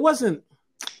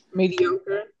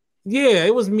mediocre. Yeah,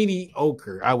 it was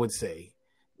mediocre, I would say.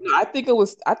 No, I think it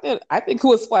was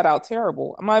flat out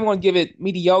terrible. I'm not even going to give it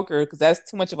mediocre because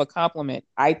that's too much of a compliment.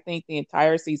 I think the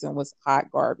entire season was hot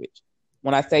garbage.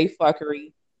 When I say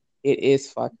fuckery, it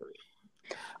is fuckery.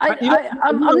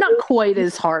 I'm not quite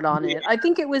as hard on it. I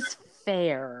think it was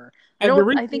fair. Yeah, go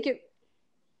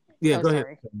sorry.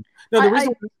 ahead. No, the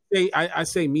reason I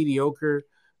say mediocre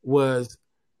was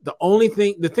the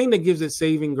thing that gives it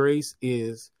saving grace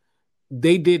is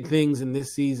they did things in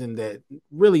this season that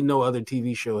really no other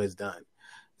TV show has done.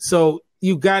 So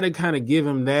you got to kind of give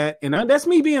them that. And that's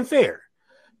me being fair.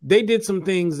 They did some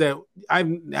things that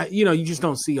you just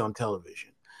don't see on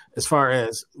television as far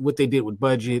as what they did with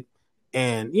budget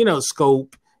and, you know,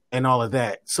 scope and all of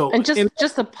that. So, and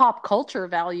just the pop culture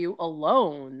value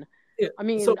alone. Yeah, I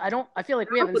mean, I feel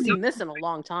like we haven't seen this in a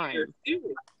long time. Just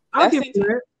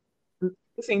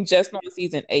on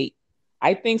season 8.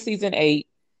 I think season 8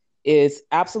 is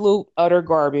absolute utter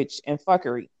garbage and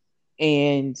fuckery.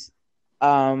 And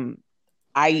I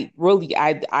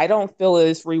don't feel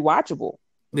it's rewatchable.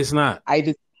 It's not. I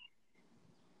just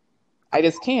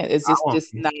can't. It's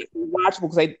just not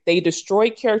rewatchable because they destroy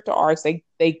character arcs. They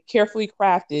carefully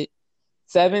crafted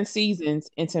 7 seasons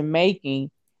into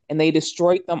making, and they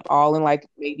destroyed them all in like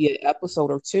maybe an episode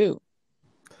or two.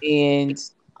 And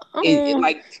it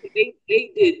like they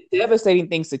did devastating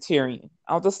things to Tyrion.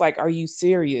 I was just like, are you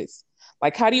serious?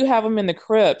 Like, how do you have him in the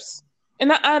crypts?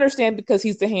 And I understand because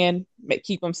he's the hand,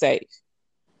 keep him safe.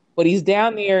 But he's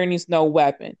down there and he's no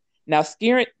weapon. Now,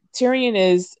 Tyrion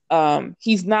is,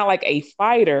 he's not like a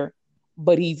fighter,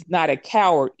 but he's not a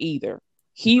coward either.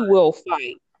 He will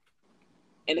fight.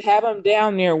 And have him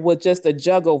down there with just a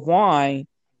jug of wine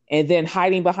and then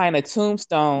hiding behind a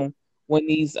tombstone when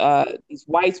these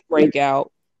whites break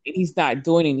out and he's not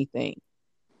doing anything.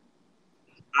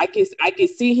 I could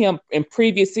see him in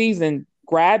previous season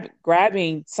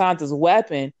grabbing Sansa's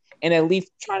weapon and at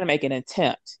least trying to make an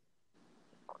attempt.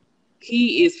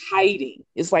 He is hiding.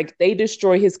 It's like they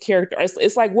destroy his character.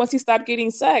 It's like once he stopped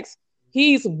getting sex,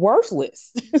 he's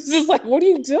worthless. It's just like, what are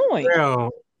you doing?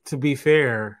 Well, to be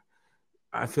fair,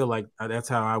 I feel like that's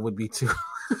how I would be too.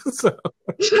 So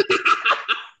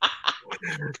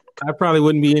I probably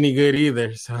wouldn't be any good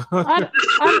either. So I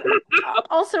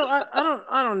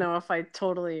don't know if I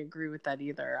totally agree with that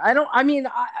either. I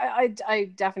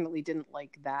definitely didn't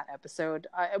like that episode.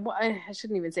 I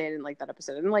shouldn't even say I didn't like that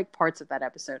episode. I didn't like parts of that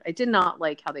episode. I did not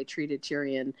like how they treated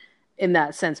Tyrion in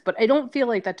that sense, but I don't feel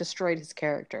like that destroyed his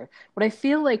character. What I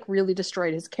feel like really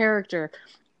destroyed his character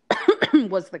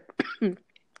was the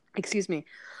excuse me,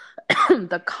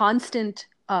 the constant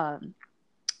not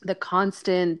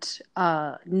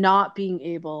being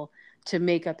able to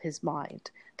make up his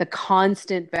mind, the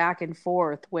constant back and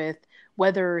forth with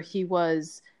whether he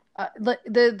was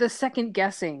the second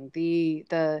guessing, he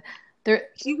wasn't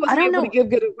able to give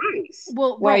good advice.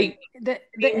 Well, right.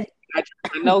 I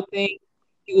know things.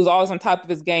 He was always on top of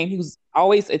his game. He was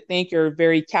always a thinker,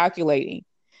 very calculating.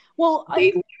 Well,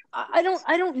 I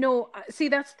don't know. See,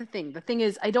 that's the thing. The thing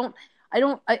is, I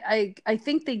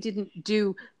think they didn't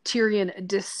do Tyrion a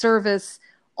disservice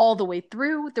all the way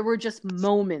through. There were just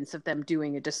moments of them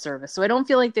doing a disservice. So I don't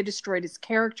feel like they destroyed his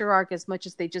character arc as much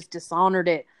as they just dishonored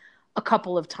it a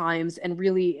couple of times, and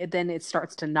really then it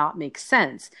starts to not make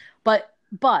sense. But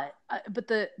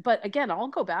again, I'll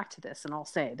go back to this and I'll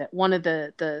say that one of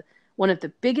the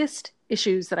biggest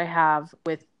issues that I have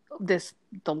with this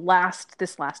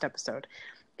last episode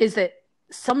is that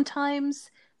sometimes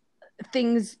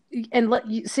things, and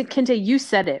Kente, you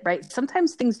said it, right?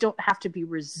 Sometimes things don't have to be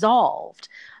resolved,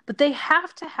 but they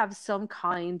have to have some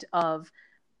kind of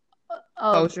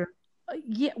closure.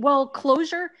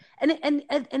 Closure, and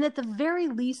at the very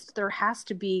least, there has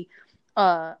to be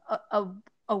a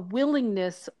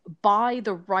willingness by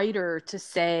the writer to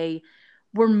say,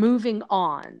 we're moving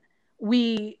on.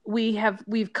 We've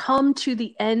come to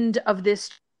the end of this.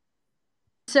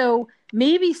 So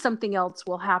maybe something else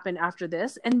will happen after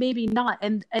this, and maybe not.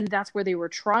 And that's where they were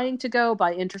trying to go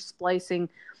by intersplicing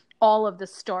all of the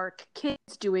Stark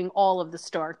kids doing all of the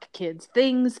Stark kids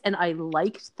things. And I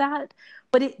liked that,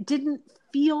 but it didn't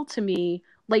feel to me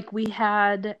like we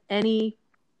had any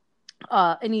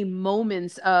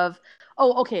moments of,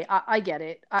 oh, okay, I get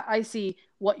it. I see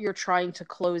what you're trying to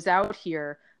close out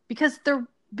here, because there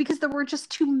were just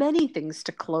too many things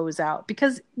to close out,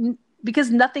 because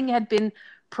nothing had been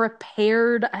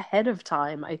prepared ahead of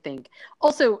time, I think.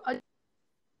 Also,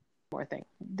 more thing.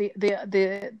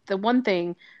 The one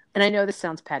thing, and I know this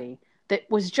sounds petty, that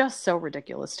was just so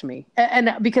ridiculous to me.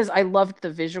 And because I loved the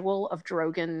visual of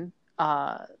Drogon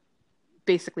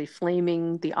basically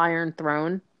flaming the Iron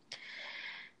Throne.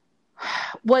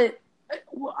 What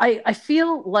I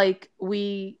feel like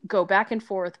we go back and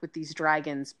forth with these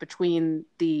dragons between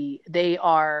they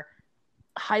are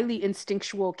highly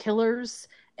instinctual killers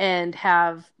and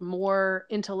have more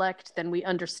intellect than we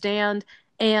understand,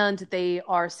 and they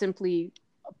are simply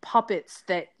puppets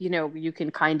that, you can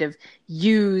kind of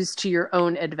use to your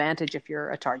own advantage if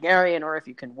you're a Targaryen or if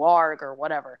you can warg or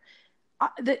whatever.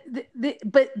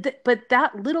 But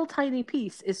that little tiny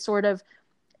piece is sort of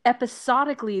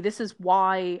episodically. This is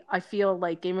why I feel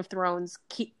like Game of Thrones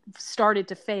started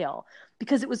to fail,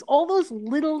 because it was all those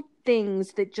little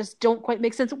things that just don't quite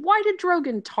make sense. Why did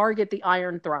Drogon target the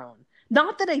Iron Throne?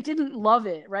 Not that I didn't love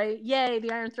it, right? Yay,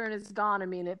 the Iron Throne is gone. I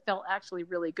mean, it felt actually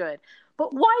really good.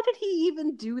 But why did he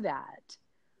even do that?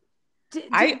 Did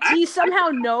he somehow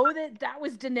know that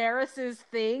was Daenerys's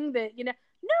thing? That,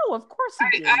 no, of course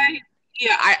he didn't.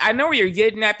 I know where you're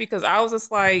getting at, because I was just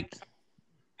like,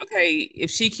 okay,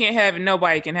 if she can't have it,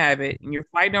 nobody can have it. And you're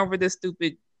fighting over this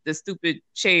stupid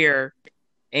chair,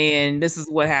 and this is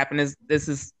what happened.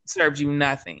 This serves you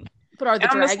nothing. But are the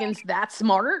dragons that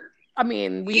smart? I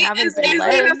mean, we Yeah, haven't that's been what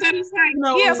I'm saying. led. That's what I'm saying.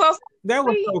 No, Yeah, so that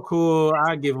was so cool.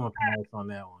 I give him a pass on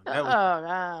that one.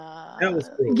 That was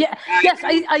cool. Yeah, yes,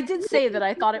 I did say that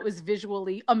I thought it was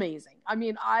visually amazing. I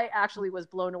mean, I actually was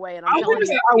blown away, and I'm telling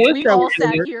you, I wish we that all was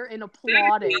sat there. here and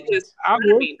applauded. I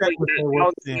wish that was the worst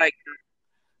was sin. like,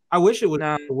 I wish it was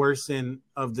no. the worst sin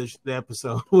of the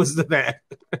episode was that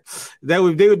they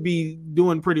would be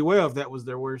doing pretty well if that was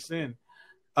their worst sin.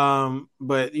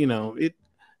 But you know, it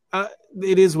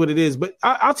is what it is. But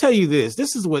I'll tell you this: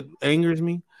 this is what angers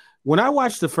me. When I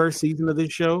watched the first season of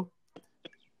this show,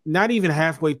 not even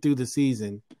halfway through the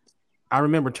season, I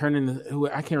remember I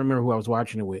can't remember who I was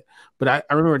watching it with, but I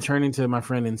remember turning to my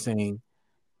friend and saying,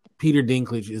 Peter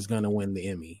Dinklage is going to win the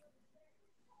Emmy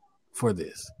for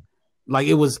this. Like,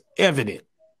 it was evident.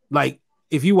 Like,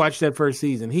 if you watch that first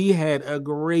season, he had a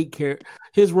great character.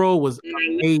 His role was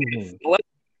amazing.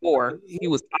 He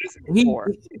was awesome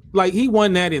before. He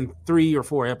won that in 3 or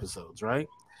 4 episodes, right?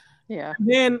 Yeah.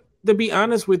 Then, to be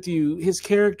honest with you, his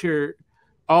character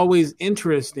always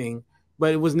interesting,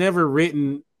 but it was never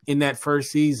written in that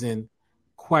first season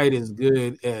quite as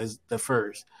good as the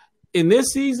first. In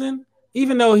this season,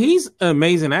 even though he's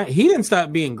amazing, he didn't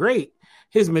stop being great.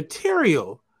 His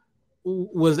material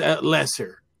was at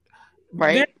lesser.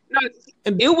 Right.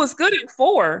 It was good in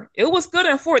 4. It was good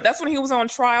in 4. That's when he was on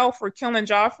trial for killing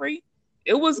Joffrey.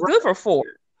 It was good for 4.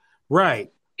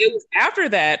 Right. It was after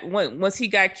that, once he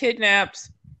got kidnapped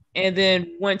and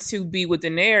then went to be with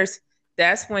Daenerys,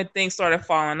 that's when things started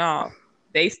falling off.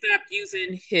 They stopped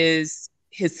using his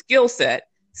skill set.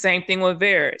 Same thing with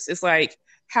Varys. It's like,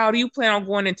 how do you plan on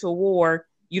going into a war?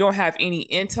 You don't have any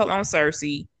intel on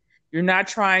Cersei. You're not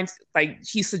trying to, like,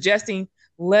 he's suggesting,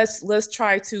 let's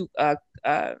try to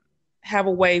have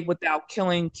a way without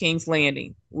killing King's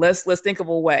Landing. Let's think of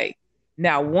a way.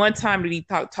 Now, one time did he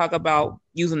talk about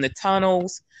using the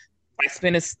tunnels, like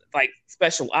spending like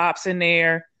special ops in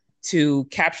there to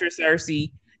capture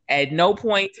Cersei. At no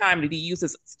point in time did he use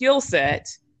his skill set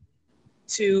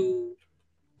to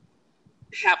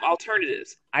have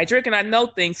alternatives. I drink and I know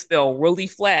things fell really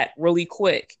flat, really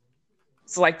quick.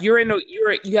 So like you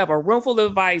have a room full of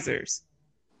advisors,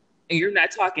 and you're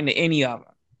not talking to any of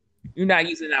them. You're not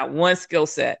using that one skill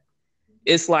set.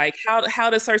 It's like how does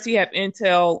Cersei have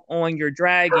intel on your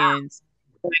dragons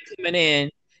coming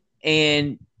in,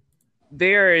 and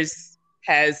Varys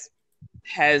has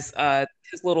his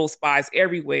little spies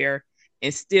everywhere,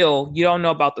 and still you don't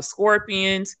know about the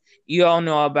Scorpions, you don't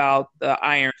know about the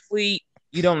Iron Fleet,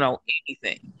 you don't know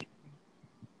anything.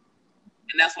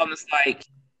 And that's why I'm just like,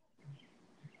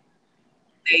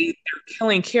 they're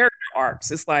killing character arcs.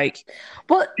 It's like,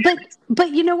 well,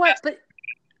 but you know what?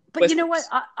 But you know what?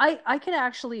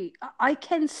 I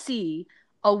can see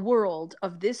a world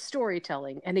of this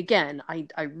storytelling. And again,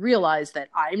 I realize that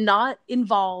I'm not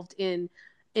involved in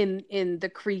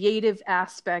the creative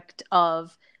aspect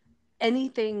of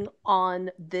anything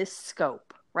on this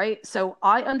scope, right? So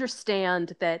I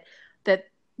understand that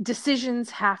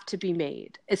decisions have to be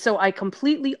made. So I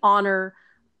completely honor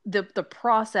the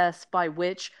process by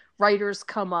which writers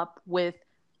come up with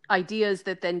ideas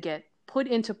that then get put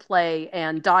into play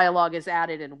and dialogue is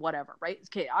added and whatever, right?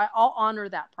 Okay, I'll honor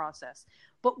that process.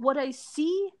 But what I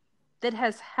see that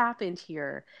has happened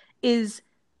here is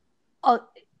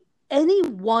any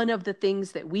one of the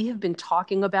things that we have been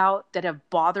talking about that have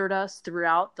bothered us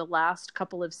throughout the last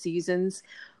couple of seasons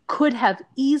could have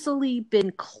easily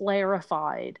been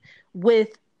clarified with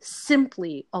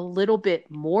simply a little bit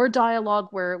more dialogue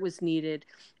where it was needed,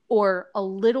 or a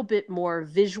little bit more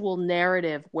visual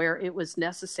narrative where it was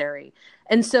necessary.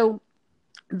 And so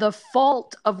the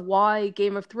fault of why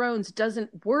Game of Thrones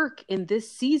doesn't work in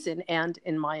this season, and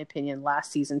in my opinion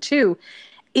last season too,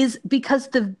 is because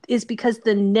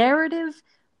the narrative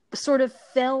sort of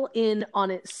fell in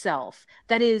on itself.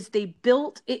 That is, they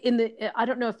built in the, I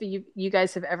don't know if you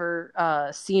guys have ever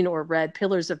seen or read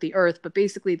Pillars of the Earth, but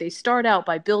basically they start out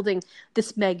by building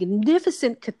this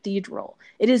magnificent cathedral.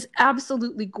 It is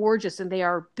absolutely gorgeous, and they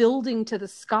are building to the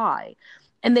sky.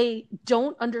 And they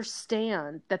don't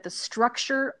understand that the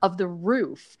structure of the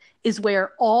roof is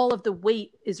where all of the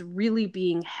weight is really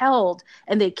being held,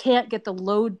 and they can't get the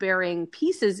load-bearing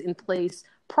pieces in place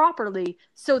properly.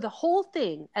 So the whole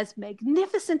thing, as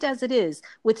magnificent as it is,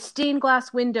 with stained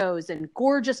glass windows and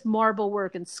gorgeous marble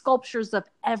work and sculptures of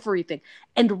everything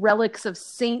and relics of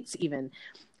saints even,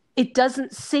 it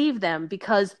doesn't save them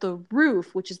because the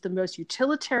roof, which is the most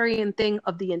utilitarian thing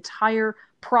of the entire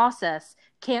process,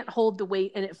 can't hold the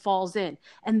weight and it falls in.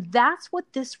 And that's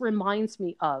what this reminds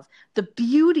me of. The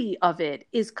beauty of it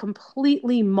is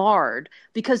completely marred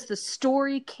because the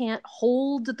story can't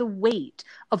hold the weight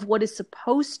of what is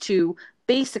supposed to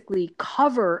basically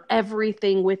cover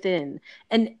everything within.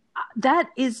 And that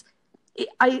is,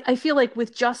 I feel like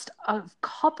with just a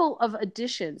couple of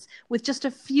additions, with just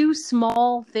a few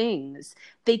small things,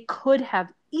 they could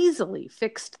have easily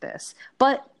fixed this.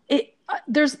 But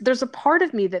there's a part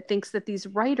of me that thinks that these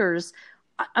writers,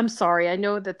 I'm sorry, I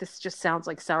know that this just sounds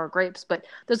like sour grapes, but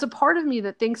there's a part of me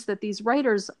that thinks that these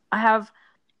writers have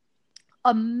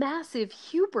a massive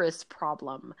hubris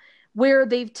problem where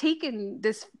they've taken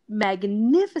this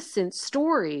magnificent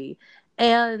story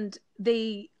and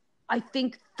they, I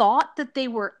think, thought that they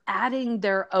were adding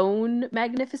their own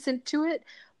magnificent to it,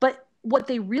 but what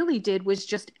they really did was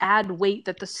just add weight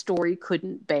that the story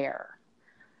couldn't bear.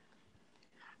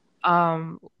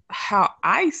 How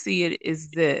I see it is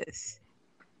this.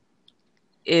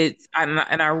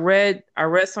 I read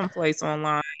someplace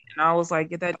online and I was like,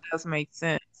 yeah, that does make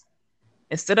sense.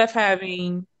 Instead of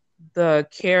having the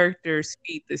characters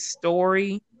feed the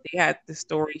story, they had the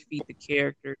story feed the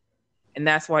character. And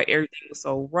that's why everything was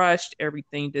so rushed.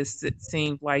 Everything just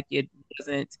seemed like it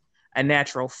wasn't a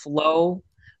natural flow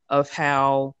of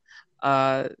how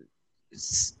the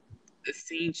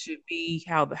scene should be,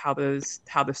 how the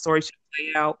story should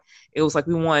play out. It was like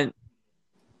we want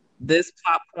this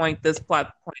plot point, this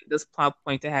plot point, this plot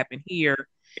point to happen here,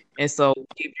 and so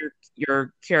give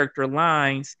your character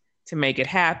lines to make it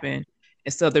happen,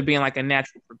 instead of there being like a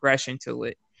natural progression to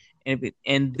it,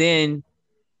 and then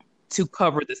to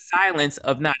cover the silence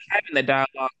of not having the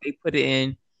dialogue, they put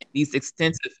in these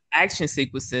extensive action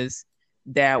sequences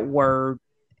that were,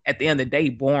 at the end of the day,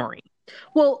 boring.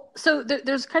 Well, so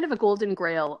there's kind of a golden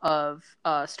grail of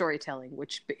storytelling,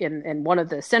 which in one of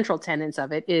the central tenets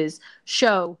of it is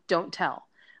show, don't tell.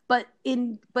 But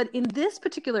in this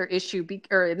particular issue,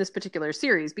 or in this particular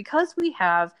series, because we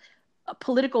have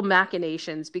political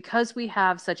machinations, because we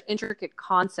have such intricate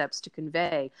concepts to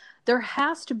convey, there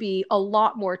has to be a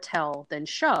lot more tell than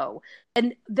show.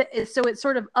 And so it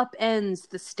sort of upends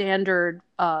the standard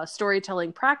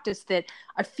storytelling practice that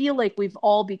I feel like we've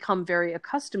all become very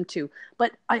accustomed to.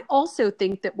 But I also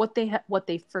think that what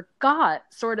they forgot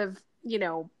sort of,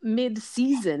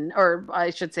 mid-season, or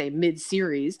I should say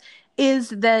mid-series, is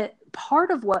that part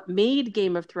of what made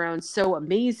Game of Thrones so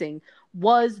amazing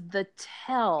was the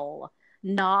tell,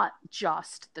 not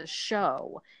just the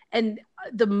show. And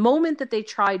the moment that they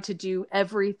tried to do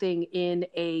everything in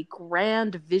a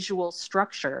grand visual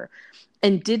structure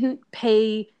and didn't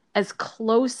pay as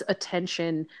close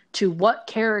attention to what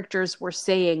characters were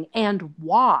saying and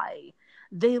why,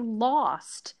 they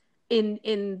lost in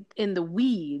the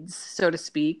weeds, so to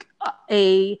speak,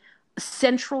 a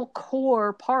central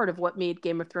core part of what made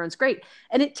Game of Thrones great.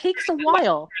 And it takes a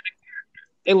while.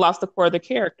 They lost the core of the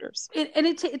characters.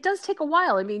 It does take a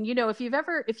while. I mean, if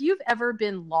you've ever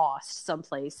been lost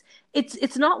someplace,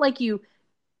 it's not like you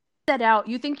set out,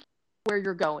 you think where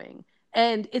you're going,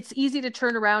 and it's easy to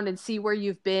turn around and see where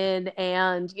you've been,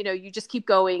 and you just keep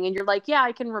going and you're like, yeah,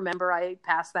 I can remember I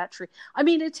passed that tree. I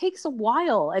mean, it takes a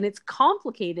while and it's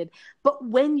complicated, but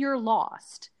when you're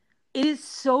lost, it is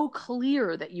so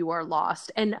clear that you are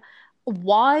lost. And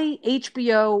why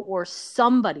HBO or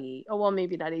somebody, well,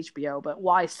 maybe not HBO, but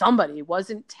why somebody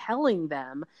wasn't telling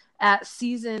them at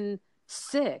season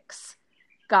 6,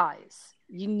 guys,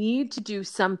 you need to do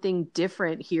something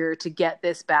different here to get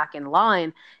this back in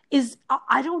line, is,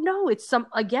 I don't know. It's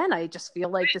again, I just feel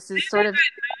like this is sort of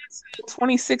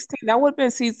 2016. That would have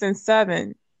been season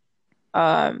 7.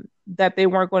 That they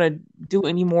weren't going to do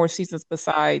any more seasons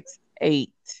besides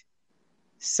 8.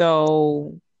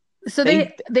 So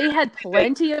they had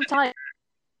plenty of time.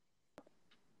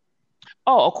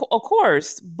 Oh, of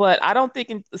course, but I don't think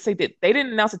they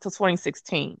didn't announce it till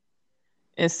 2016,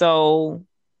 and so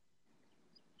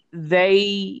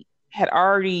they had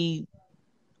already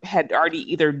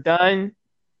either done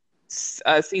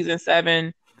season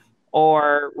 7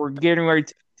 or were getting ready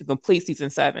to complete season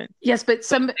 7. Yes,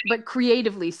 but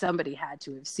creatively somebody had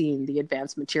to have seen the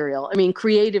advanced material. I mean,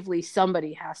 creatively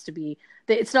somebody has to be.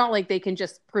 It's not like they can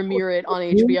just premiere it on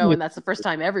HBO and that's the first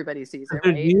time everybody sees it.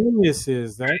 Right? The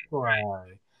geniuses, that's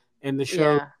why. And the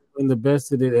show and the best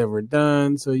that it ever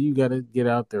done. So you got to get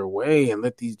out their way and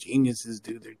let these geniuses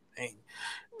do their thing.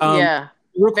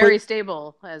 Real very quick,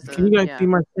 stable. Can you guys see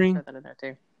my screen? Put that in there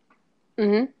too.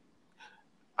 Mm-hmm.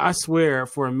 I swear,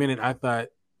 for a minute, I thought,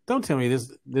 don't tell me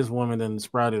this woman done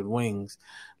sprouted wings.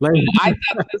 Like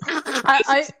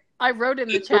I wrote in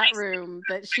the chat room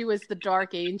that she was the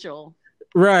Dark Angel.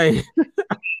 Right.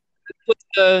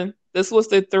 This was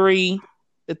the three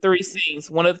scenes.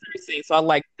 One of the 3 scenes. So I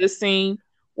like this scene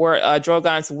where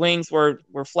Drogon's wings were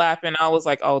flapping. I was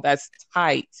like, oh, that's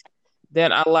tight.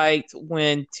 Then I liked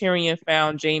when Tyrion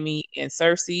found Jaime and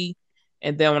Cersei,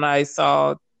 And then when I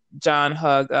saw John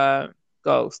hug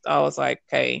Ghost, I was like,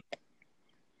 okay,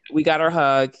 we got our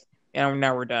hug, and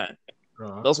now we're done.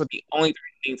 Those were the only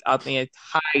three things out the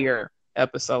entire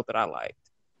episode that I liked.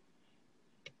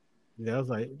 Yeah, I was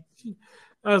like,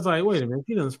 wait a minute,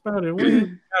 she done sprouted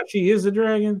wings. She is a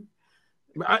dragon.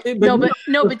 But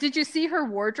did you see her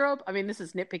wardrobe? I mean, this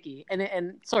is nitpicky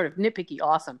and sort of nitpicky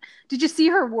awesome. Did you see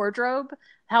her wardrobe?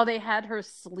 How they had her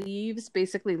sleeves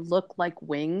basically look like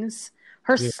wings.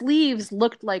 Her sleeves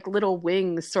looked like little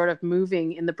wings sort of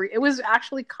moving in the breeze. It was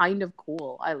actually kind of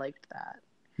cool. I liked that.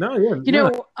 No, yeah. You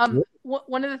know,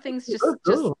 one of the things just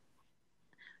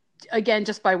again,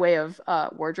 just by way of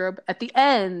wardrobe, at the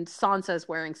end, Sansa's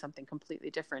wearing something completely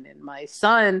different. And my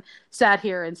son sat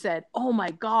here and said, "Oh my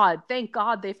God, thank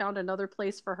God they found another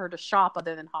place for her to shop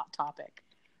other than Hot Topic."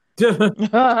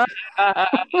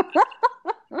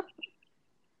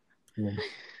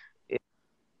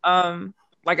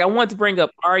 Like I want to bring up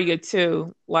Arya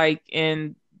too. Like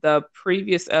in the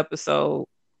previous episode,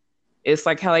 it's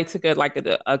like how they took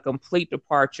a complete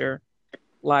departure.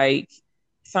 Like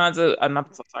Sansa,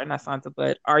 not Sansa,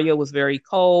 but Arya was very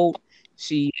cold.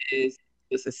 She is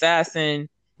this assassin.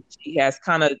 She has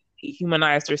kind of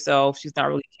dehumanized herself. She's not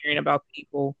really caring about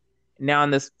people. And now in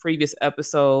this previous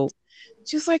episode,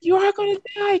 she's like, "You are going to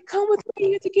die. Come with me.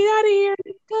 You have to get out of here.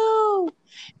 Let's go."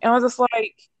 And I was just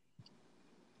like,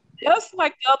 just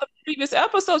like the other previous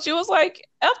episodes, she was like,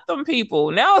 "F them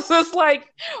people." Now it's just like,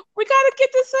 we gotta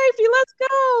get to safety. Let's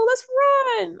go. Let's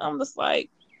run. I'm just like,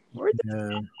 where did this come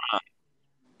from?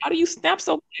 How do you snap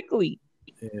so quickly?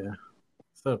 Yeah,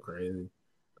 so crazy.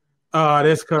 Oh,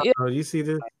 that's cool. Yeah. You see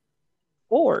this?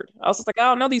 Bored. I was just like, I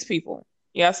don't know these people.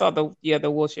 Yeah, I saw the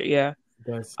wheelchair. Yeah,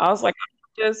 I was like,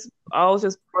 I was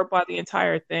just bored by the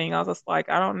entire thing. I was just like,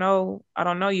 I don't know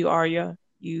you, Arya.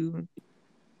 You're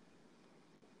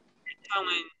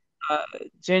telling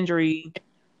Gendry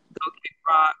go kick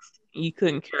rocks. You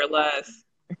couldn't care less.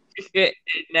 And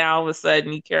now all of a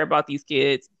sudden you care about these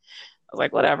kids. I was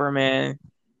like, whatever, man.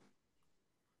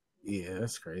 Yeah,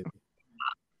 that's crazy.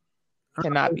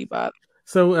 Cannot be bothered.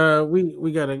 So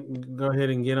we gotta go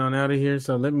ahead and get on out of here.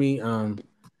 So let me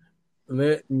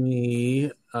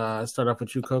start off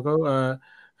with you, Coco.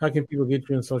 How can people get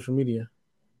you on social media?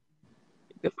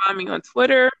 You can find me on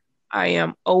Twitter. I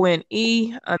am ONE_TRU_LUV.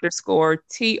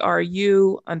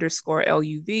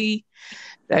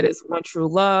 That is One True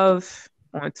Love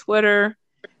on Twitter,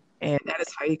 and that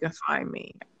is how you can find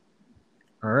me.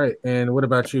 All right. And what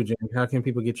about you, Jen? How can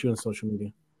people get you on social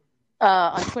media?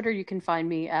 On Twitter, you can find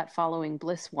me at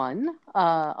followingbliss1.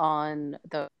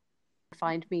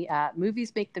 Find me at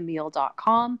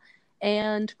moviesmakethemeal.com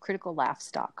and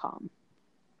criticallaughs.com.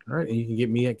 All right. And you can get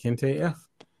me at Kente F.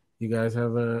 You guys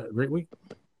have a great week.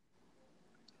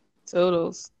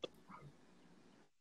 Toodles.